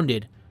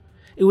surrounded.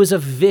 It was a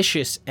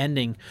vicious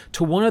ending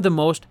to one of the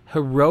most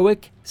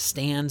heroic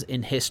stands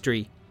in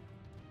history.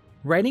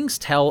 Writings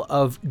tell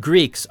of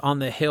Greeks on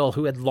the hill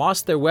who had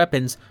lost their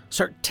weapons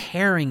start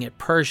tearing at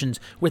Persians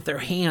with their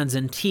hands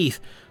and teeth,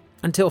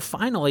 until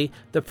finally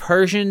the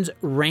Persians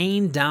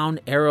rained down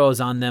arrows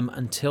on them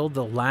until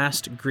the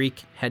last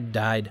Greek had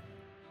died.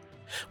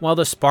 While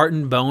the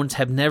Spartan bones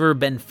have never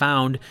been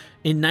found,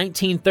 in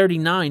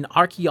 1939,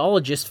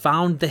 archaeologists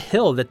found the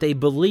hill that they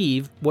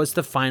believe was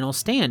the final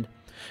stand.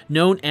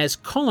 Known as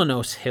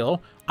Kolonos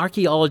Hill,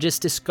 archaeologists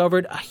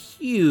discovered a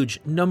huge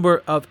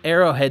number of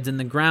arrowheads in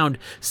the ground,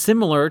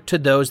 similar to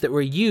those that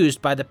were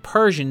used by the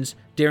Persians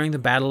during the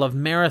Battle of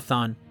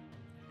Marathon.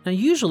 Now,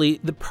 usually,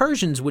 the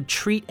Persians would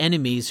treat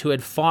enemies who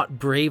had fought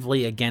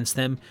bravely against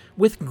them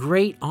with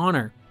great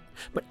honor.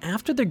 But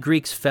after the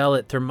Greeks fell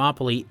at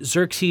Thermopylae,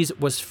 Xerxes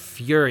was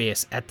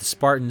furious at the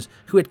Spartans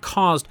who had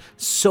caused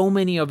so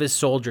many of his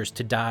soldiers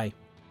to die.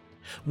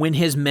 When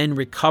his men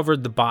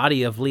recovered the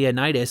body of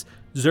Leonidas,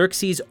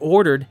 Xerxes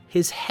ordered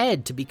his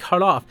head to be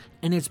cut off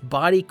and his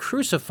body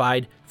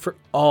crucified for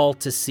all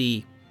to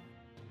see.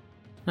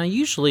 Now,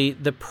 usually,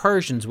 the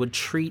Persians would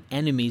treat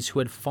enemies who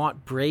had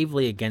fought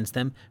bravely against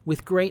them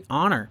with great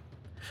honor.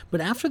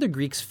 But after the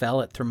Greeks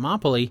fell at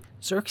Thermopylae,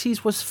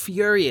 Xerxes was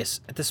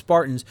furious at the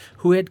Spartans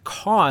who had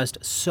caused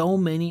so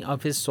many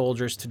of his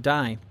soldiers to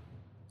die.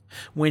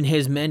 When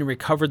his men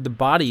recovered the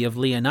body of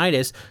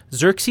Leonidas,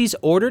 Xerxes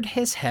ordered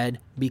his head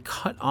be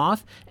cut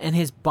off and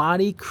his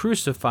body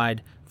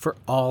crucified for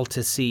all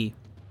to see.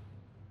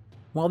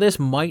 While this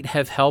might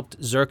have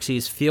helped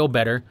Xerxes feel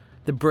better,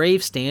 the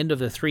brave stand of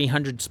the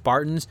 300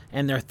 Spartans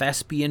and their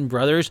Thespian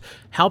brothers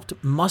helped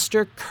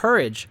muster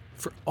courage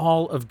for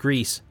all of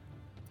Greece.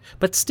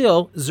 But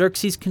still,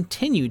 Xerxes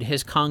continued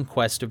his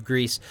conquest of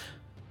Greece,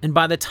 and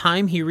by the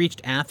time he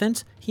reached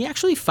Athens, he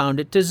actually found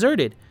it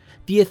deserted.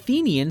 The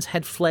Athenians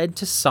had fled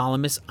to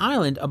Salamis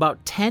Island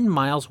about 10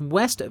 miles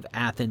west of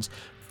Athens,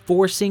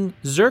 forcing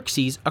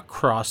Xerxes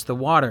across the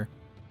water.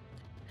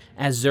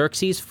 As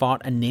Xerxes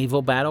fought a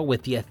naval battle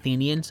with the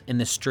Athenians in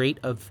the Strait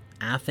of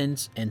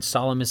Athens and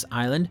Salamis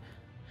Island,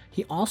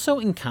 he also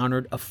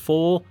encountered a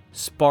full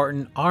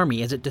Spartan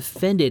army as it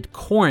defended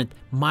Corinth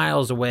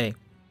miles away.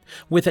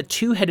 With a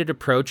two-headed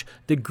approach,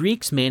 the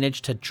Greeks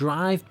managed to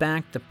drive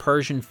back the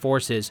Persian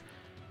forces,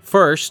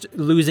 first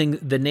losing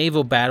the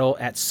naval battle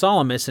at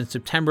Salamis in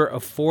September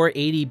of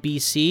 480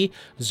 BC.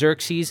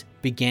 Xerxes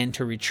began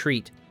to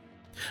retreat.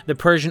 The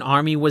Persian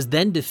army was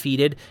then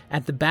defeated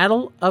at the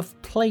Battle of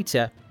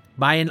Plataea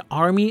by an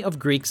army of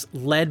Greeks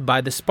led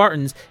by the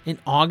Spartans in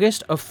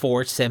August of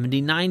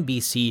 479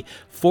 BC,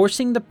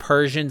 forcing the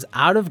Persians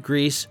out of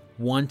Greece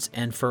once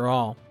and for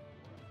all.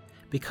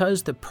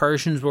 Because the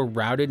Persians were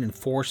routed and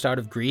forced out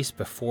of Greece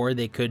before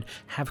they could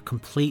have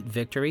complete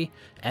victory,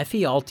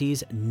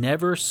 Ephialtes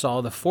never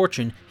saw the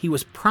fortune he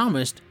was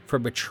promised for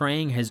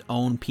betraying his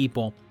own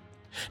people.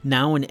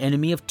 Now an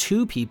enemy of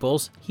two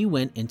peoples, he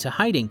went into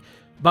hiding.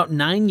 About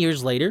 9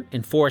 years later,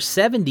 in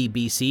 470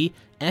 BC,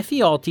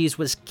 Ephialtes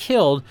was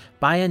killed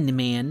by a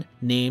man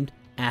named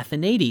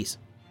Athenades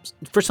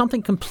for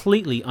something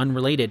completely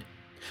unrelated.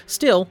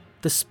 Still,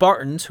 the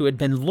Spartans who had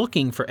been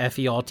looking for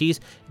Ephialtes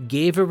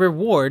gave a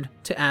reward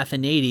to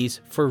Athenades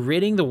for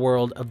ridding the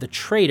world of the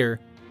traitor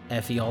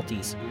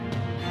Ephialtes.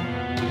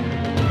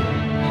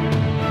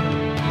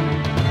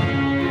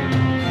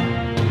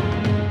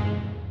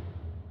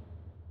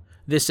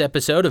 This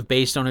episode of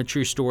Based on a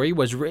True Story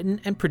was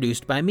written and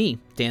produced by me,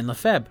 Dan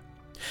Lefebvre.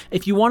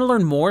 If you want to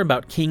learn more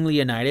about King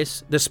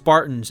Leonidas, the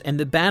Spartans, and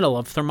the Battle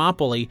of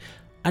Thermopylae,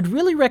 I'd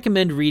really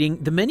recommend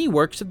reading the many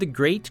works of the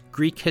great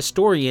Greek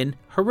historian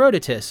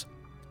Herodotus.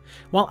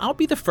 While I'll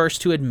be the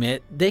first to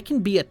admit they can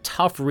be a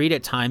tough read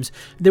at times,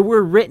 they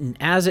were written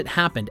as it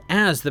happened,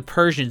 as the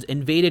Persians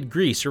invaded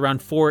Greece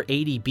around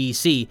 480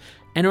 BC,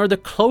 and are the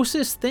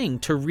closest thing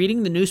to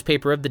reading the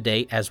newspaper of the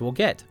day as we'll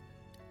get.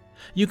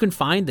 You can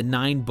find the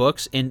 9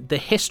 books in the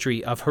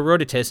history of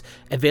Herodotus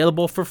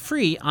available for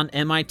free on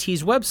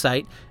MIT's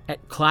website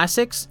at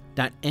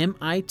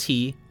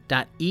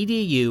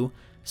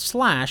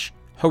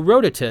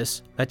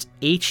classics.mit.edu/Herodotus, that's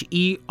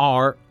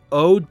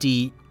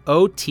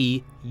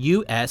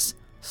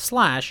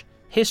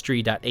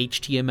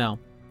HERODOTUS/history.html.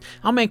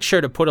 I'll make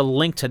sure to put a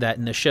link to that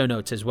in the show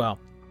notes as well.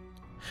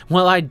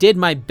 While I did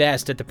my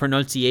best at the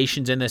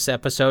pronunciations in this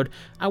episode,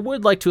 I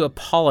would like to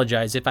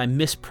apologize if I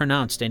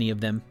mispronounced any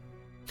of them.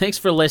 Thanks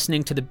for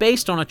listening to the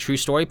Based on a True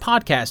Story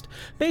podcast.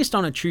 Based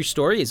on a True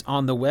Story is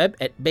on the web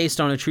at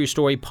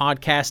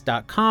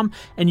basedonatruestorypodcast.com,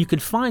 and you can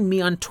find me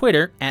on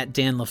Twitter at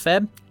Dan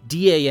Lefebvre,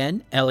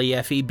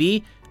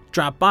 DANLEFEB.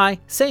 Drop by,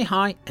 say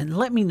hi, and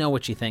let me know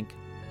what you think.